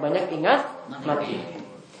banyak-banyak ingat mati.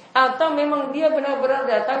 Atau memang dia benar-benar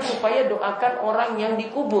datang supaya doakan orang yang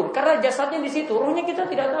dikubur, karena jasadnya di situ, ruhnya kita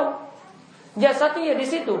tidak tahu. Jasadnya ya di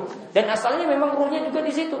situ dan asalnya memang ruhnya juga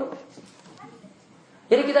di situ.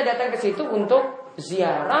 Jadi kita datang ke situ untuk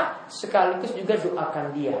ziarah sekaligus juga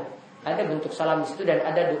doakan dia. Ada bentuk salam di situ dan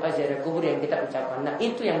ada doa ziarah kubur yang kita ucapkan. Nah,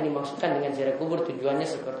 itu yang dimaksudkan dengan ziarah kubur, tujuannya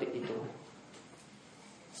seperti itu.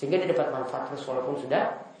 Sehingga dia dapat manfaat terus walaupun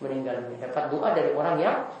sudah meninggal dunia. Dapat doa dari orang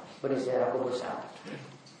yang berziarah kubur saat.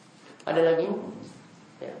 Ada lagi?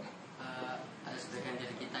 Ya. Ada sebagian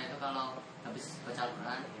dari kita itu kalau habis baca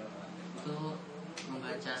Al-Quran itu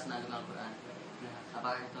membaca senandung Al-Quran. Nah,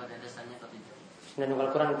 apakah itu ada dasarnya atau tidak? Senandung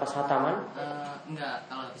Al-Quran pas hataman? Enggak,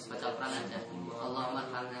 kalau habis baca Al-Quran aja. Allahumma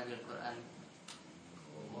arhamna bil Quran.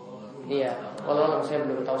 Iya, kalau saya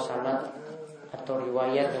belum tahu sanad atau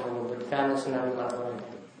riwayat yang menyebutkan senandung Al-Quran.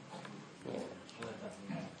 Ya.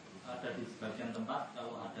 Ada di sebagian tempat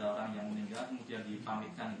kalau ada orang yang meninggal kemudian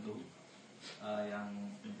dipamitkan itu yang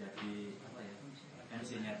menjadi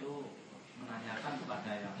MC-nya itu menanyakan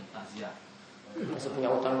kepada yang takziah. Masih punya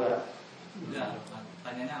utang nggak? Enggak,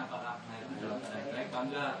 tanyanya apakah itu dalam keadaan baik apa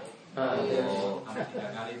enggak? Sampai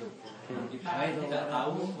 3 kali itu. Kita tidak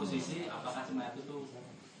tahu posisi apakah semuanya itu tuh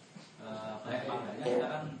baik apa enggaknya, kita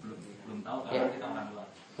kan belum tahu karena kita orang luar.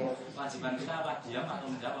 Kewajiban kita apa diam atau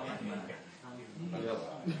menjawab apa gimana?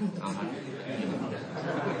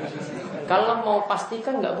 Kalau mau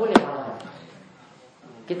pastikan nggak boleh malahan.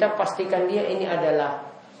 Kita pastikan dia ini adalah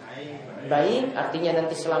baik, artinya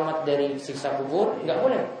nanti selamat dari siksa kubur, nggak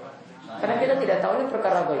boleh. Karena kita tidak tahu ini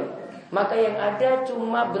perkara gaib. Maka yang ada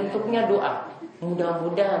cuma bentuknya doa.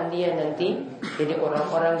 Mudah-mudahan dia nanti jadi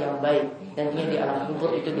orang-orang yang baik, nantinya di alam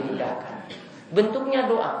kubur itu dimudahkan. Bentuknya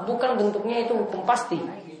doa, bukan bentuknya itu hukum pasti.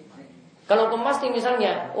 Kalau hukum pasti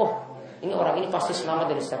misalnya, ini orang ini pasti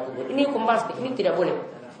selamat dari siksa kubur, ini hukum pasti, ini tidak boleh.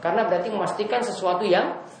 Karena berarti memastikan sesuatu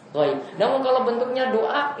yang gaib. Namun kalau bentuknya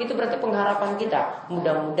doa, itu berarti pengharapan kita.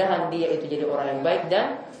 Mudah-mudahan dia itu jadi orang yang baik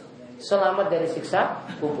dan selamat dari siksa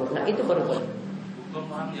kubur. Nah itu baru boleh.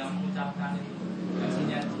 Orang yang mengucapkan itu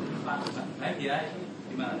versinya baik dia itu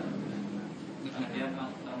gimana? Dia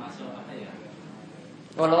termasuk apa ya?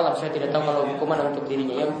 Walau saya tidak tahu kalau hukuman untuk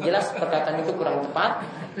dirinya. Yang jelas perkataan itu kurang tepat.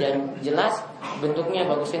 Dan jelas bentuknya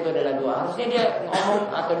bagusnya itu adalah doa. Harusnya dia ngomong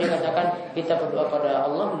atau dia katakan kita berdoa pada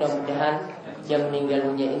Allah mudah-mudahan yang meninggal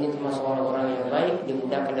dunia ini termasuk orang-orang yang baik,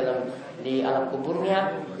 dimudahkan di alam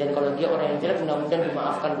kuburnya, dan kalau dia orang yang jelek mudah-mudahan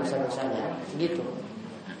dimaafkan dosa-dosanya. Gitu.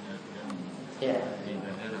 Ya.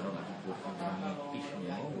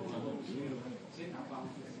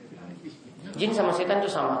 Jin sama setan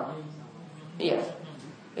itu sama. Iya.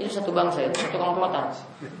 Itu satu bangsa, itu satu komplotan.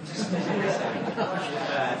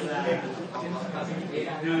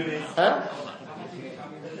 Hah?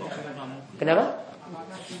 Kenapa?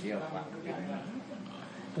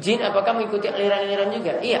 Jin apakah mengikuti aliran-aliran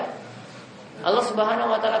juga? Iya. Allah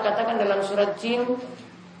Subhanahu wa taala katakan dalam surat Jin,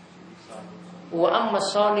 wa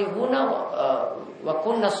ammas salihuna wa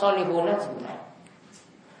kunna salihuna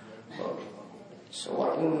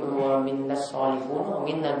wa minna salihuna wa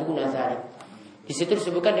minna duna dzalik. Di situ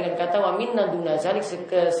disebutkan dengan kata wa minna duna dzalik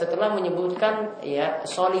setelah menyebutkan ya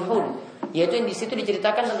salihun, yaitu di situ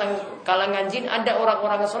diceritakan tentang kalangan jin ada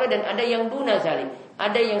orang-orang saleh dan ada yang duna dzalik,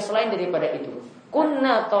 ada yang selain daripada itu.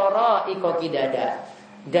 Kunna tara'iqa qidada,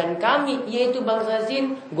 dan kami yaitu bangsa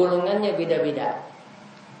jin golongannya beda-beda.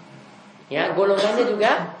 Ya, golongannya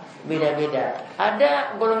juga beda-beda.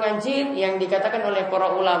 Ada golongan jin yang dikatakan oleh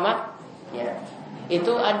para ulama, ya,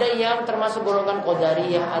 itu ada yang termasuk golongan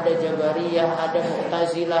Qadariyah, ada Jabariyah, ada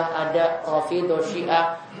Mu'tazilah, ada Rafidhah,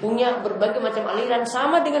 Syiah, punya berbagai macam aliran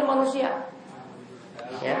sama dengan manusia.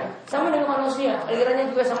 Ya, sama dengan manusia,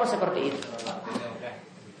 alirannya juga sama seperti itu.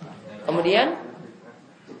 Kemudian,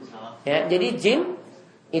 ya, jadi jin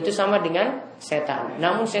itu sama dengan setan.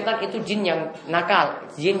 Namun setan itu jin yang nakal,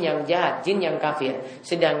 jin yang jahat, jin yang kafir.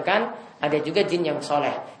 Sedangkan ada juga jin yang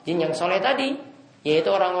soleh. Jin yang soleh tadi, yaitu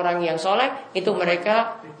orang-orang yang soleh, itu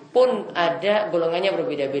mereka pun ada golongannya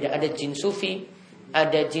berbeda-beda. Ada jin sufi,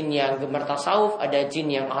 ada jin yang gemar tasawuf, ada jin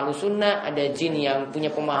yang ahlu sunnah, ada jin yang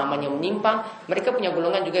punya pemahaman yang menyimpang. Mereka punya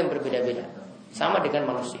golongan juga yang berbeda-beda, sama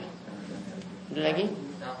dengan manusia. Ada lagi?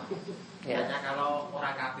 Ya. Kalau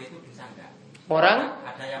orang KB itu bisa enggak? Orang?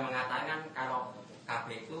 Ada yang mengatakan kalau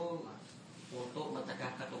KB itu untuk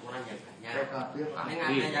mencegah keturunan yang banyak. Tapi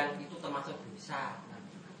ada yang itu termasuk bisa.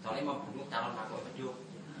 Soalnya membunuh calon makhluk hidup.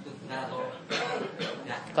 Itu benar atau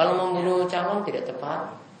tidak? Kalau membunuh calon tidak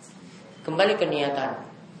tepat. Kembali ke niatan.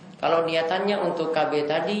 Kalau niatannya untuk KB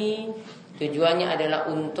tadi, tujuannya adalah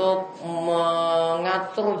untuk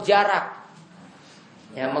mengatur jarak.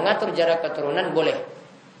 Ya, mengatur jarak keturunan boleh.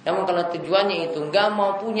 Namun kalau tujuannya itu nggak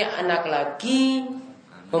mau punya anak lagi,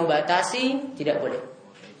 membatasi, tidak boleh.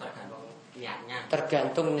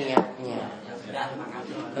 Tergantung niatnya.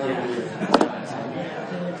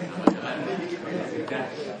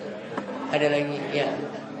 Ada lagi, ya.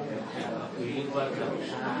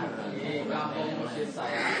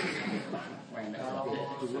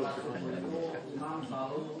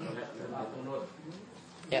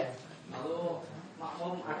 Ya. Lalu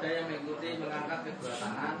makmum ada yang mengikuti mengangkat kedua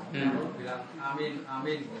tangan, lalu bilang amin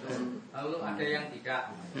amin gitu. Lalu ada yang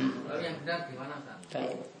tidak. Lalu yang benar gimana,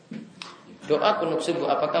 Ustaz? Doa kunut subuh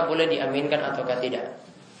apakah boleh diaminkan ataukah tidak?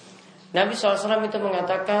 Nabi SAW itu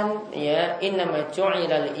mengatakan, ya, innama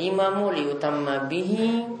ju'ilal imamu liutamma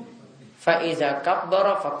bihi fa iza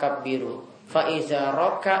kabbara fakabbiru fa iza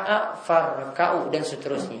raka'a farka'u, dan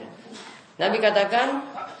seterusnya. Nabi katakan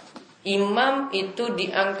imam itu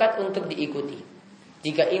diangkat untuk diikuti.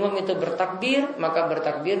 Jika imam itu bertakbir, maka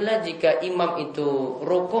bertakbirlah. Jika imam itu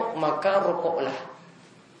rukuk, maka rukuklah.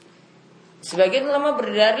 Sebagian ulama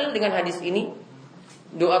berdalil dengan hadis ini,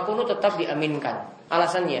 doa kunut tetap diaminkan.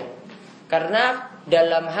 Alasannya, karena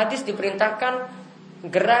dalam hadis diperintahkan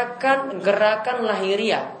gerakan-gerakan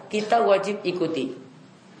lahiriah kita wajib ikuti.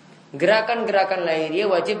 Gerakan-gerakan lahiriah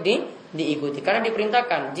wajib diikuti. Karena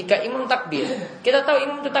diperintahkan jika imam takbir, kita tahu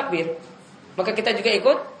imam itu takbir, maka kita juga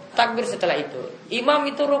ikut takbir setelah itu. Imam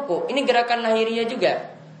itu ruku, ini gerakan lahiriah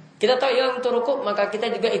juga. Kita tahu imam itu ruku, maka kita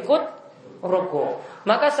juga ikut ruku.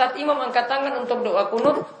 Maka saat imam angkat tangan untuk doa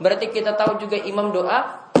kunut, berarti kita tahu juga imam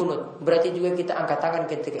doa kunut. Berarti juga kita angkat tangan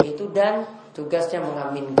ketika itu dan tugasnya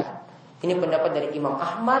mengaminkan. Ini pendapat dari Imam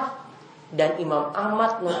Ahmad, dan Imam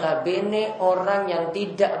Ahmad notabene orang yang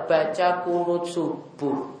tidak baca kunut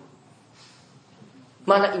subuh.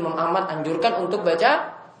 Malah Imam Ahmad anjurkan untuk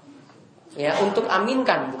baca, ya, untuk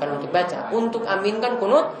aminkan, bukan untuk baca, untuk aminkan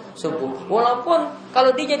kunut subuh. Walaupun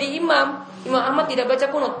kalau dia jadi imam, Imam Ahmad tidak baca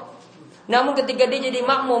kunut. Namun ketika dia jadi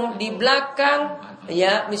makmum di belakang,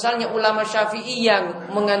 ya, misalnya ulama Syafi'i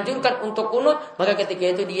yang menganjurkan untuk kunut, maka ketika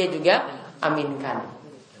itu dia juga aminkan.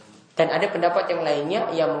 Dan ada pendapat yang lainnya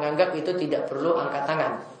yang menganggap itu tidak perlu angkat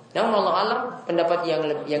tangan. Namun Allah alam, pendapat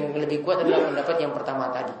yang lebih kuat adalah pendapat yang pertama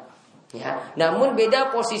tadi. Ya, namun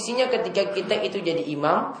beda posisinya ketika kita itu jadi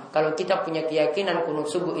imam. Kalau kita punya keyakinan kunut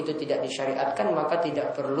subuh itu tidak disyariatkan, maka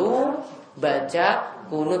tidak perlu baca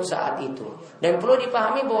kunut saat itu. Dan perlu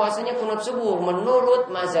dipahami bahwasanya kunut subuh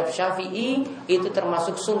menurut mazhab Syafi'i itu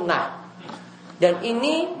termasuk sunnah. Dan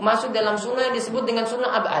ini masuk dalam sunnah yang disebut dengan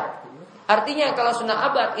sunnah abad. Artinya kalau sunnah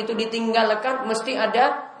abad itu ditinggalkan mesti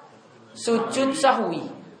ada sujud sahwi.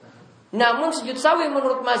 Namun sujud sahwi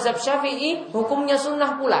menurut mazhab Syafi'i hukumnya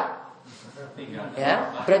sunnah pula.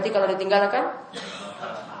 Ya, berarti kalau ditinggalkan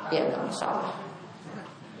ya enggak masalah.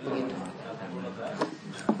 Begitu.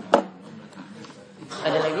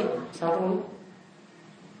 Ada lagi? Satu.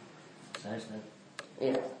 Saya Ustaz.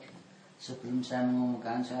 Iya. Sebelum saya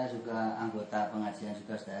mengumumkan, saya juga anggota pengajian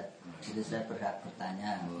juga Ustaz. Jadi saya berhak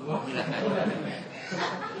bertanya.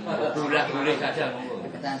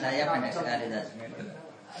 Pertanyaan saya pendek sekali Ustaz.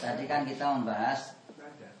 Tadi kan kita membahas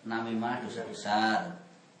Namimah dosa besar,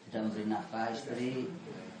 tidak memberi nafkah istri,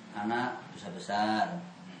 anak dosa besar,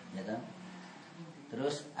 ya toh?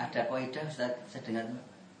 Terus ada kaidah Ustaz, saya dengar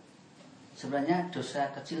sebenarnya dosa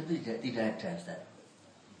kecil itu tidak ada Ustaz.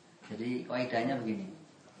 Jadi kaidahnya begini.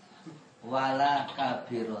 Wala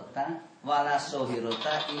kabirota wala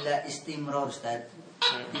sohirota ila istimror Ustaz.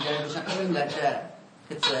 Tidak ada dosa kecil, enggak ada,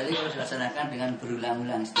 kecuali kalau dilaksanakan dengan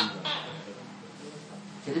berulang-ulang istimror.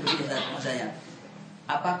 Jadi begini Ustaz, maksud saya,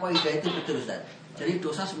 apa kaidah itu betul Ustaz? Jadi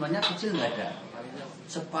dosa sebenarnya kecil enggak ada,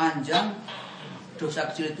 sepanjang dosa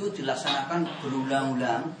kecil itu dilaksanakan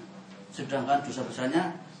berulang-ulang, sedangkan dosa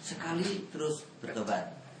besarnya sekali terus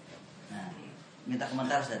bertobat. Nah, minta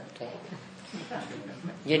komentar Ustaz.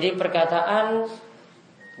 Jadi perkataan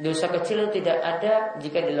dosa kecil tidak ada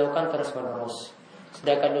jika dilakukan terus-menerus.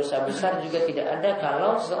 Sedangkan dosa besar juga tidak ada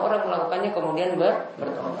kalau seorang melakukannya kemudian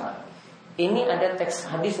bertobat. Ini ada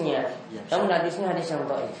teks hadisnya, namun hadisnya hadis yang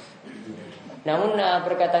dhaif. Namun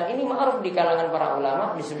perkataan ini ma'ruf di kalangan para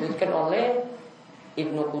ulama, disebutkan oleh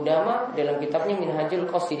Ibnu Qudamah dalam kitabnya Minhajul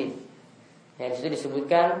Qasidin. Ya, di situ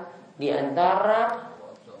disebutkan di antara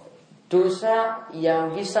dosa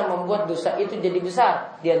yang bisa membuat dosa itu jadi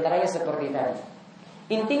besar, di antaranya seperti tadi.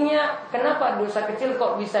 Intinya, kenapa dosa kecil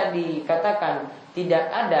kok bisa dikatakan tidak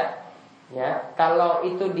ada? Ya, kalau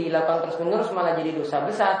itu dilakukan terus-menerus malah jadi dosa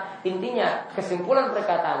besar. Intinya, kesimpulan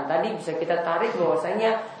perkataan tadi bisa kita tarik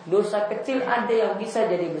bahwasanya dosa kecil ada yang bisa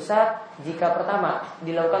jadi besar jika pertama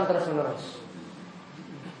dilakukan terus-menerus.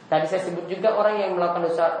 Tadi saya sebut juga orang yang melakukan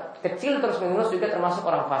dosa kecil terus-menerus juga termasuk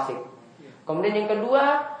orang fasik. Kemudian yang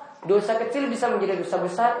kedua, dosa kecil bisa menjadi dosa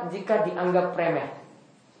besar jika dianggap remeh.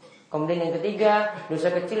 Kemudian yang ketiga,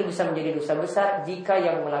 dosa kecil bisa menjadi dosa besar jika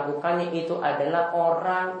yang melakukannya itu adalah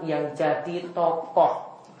orang yang jadi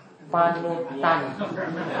tokoh panutan,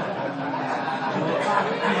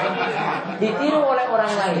 ditiru oleh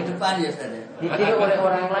orang lain, ditiru oleh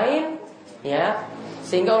orang lain, ya,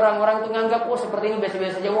 sehingga orang-orang itu menganggap, oh seperti ini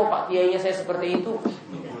biasa-biasa saja, oh Pak Kiai saya seperti itu,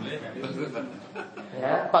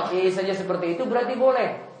 ya, Pak Kiai saja seperti itu berarti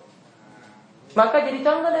boleh. Maka jadi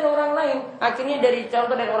contoh dari orang lain. Akhirnya dari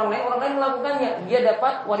contoh dari orang lain melakukannya, dia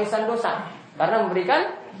dapat warisan dosa karena memberikan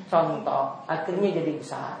contoh. Akhirnya jadi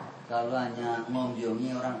besar. Kalau hanya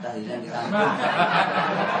mengunjungi orang tahlilan di kampung,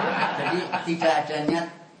 jadi tidak ada niat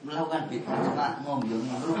melakukan bid'ah cuma ngomong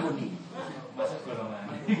ngerukuni.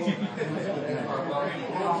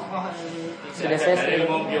 Sudah saya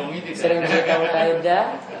sering beritahu kaidah.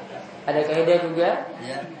 Ada kaidah juga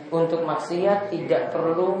Ya. untuk maksiat tidak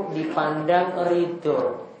perlu dipandang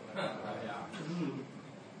ridho.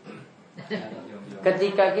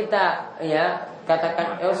 Ketika kita ya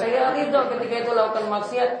katakan, saya ridho ketika itu lakukan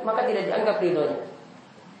maksiat, maka tidak dianggap ridhonya.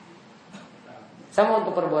 Sama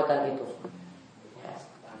untuk perbuatan itu.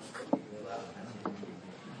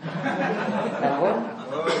 Namun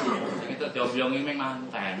itu diobyongi memang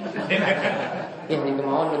manten. ini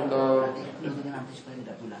kemauan untuk Nanti supaya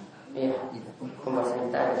tidak pulang. ya pembahasan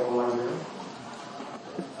kita ada kemauan dulu.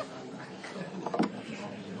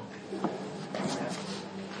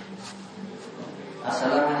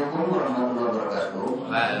 Assalamualaikum warahmatullahi wabarakatuh.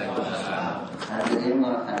 Waalaikumsalam. Hadirin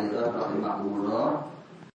wa hadirat rahimahullah.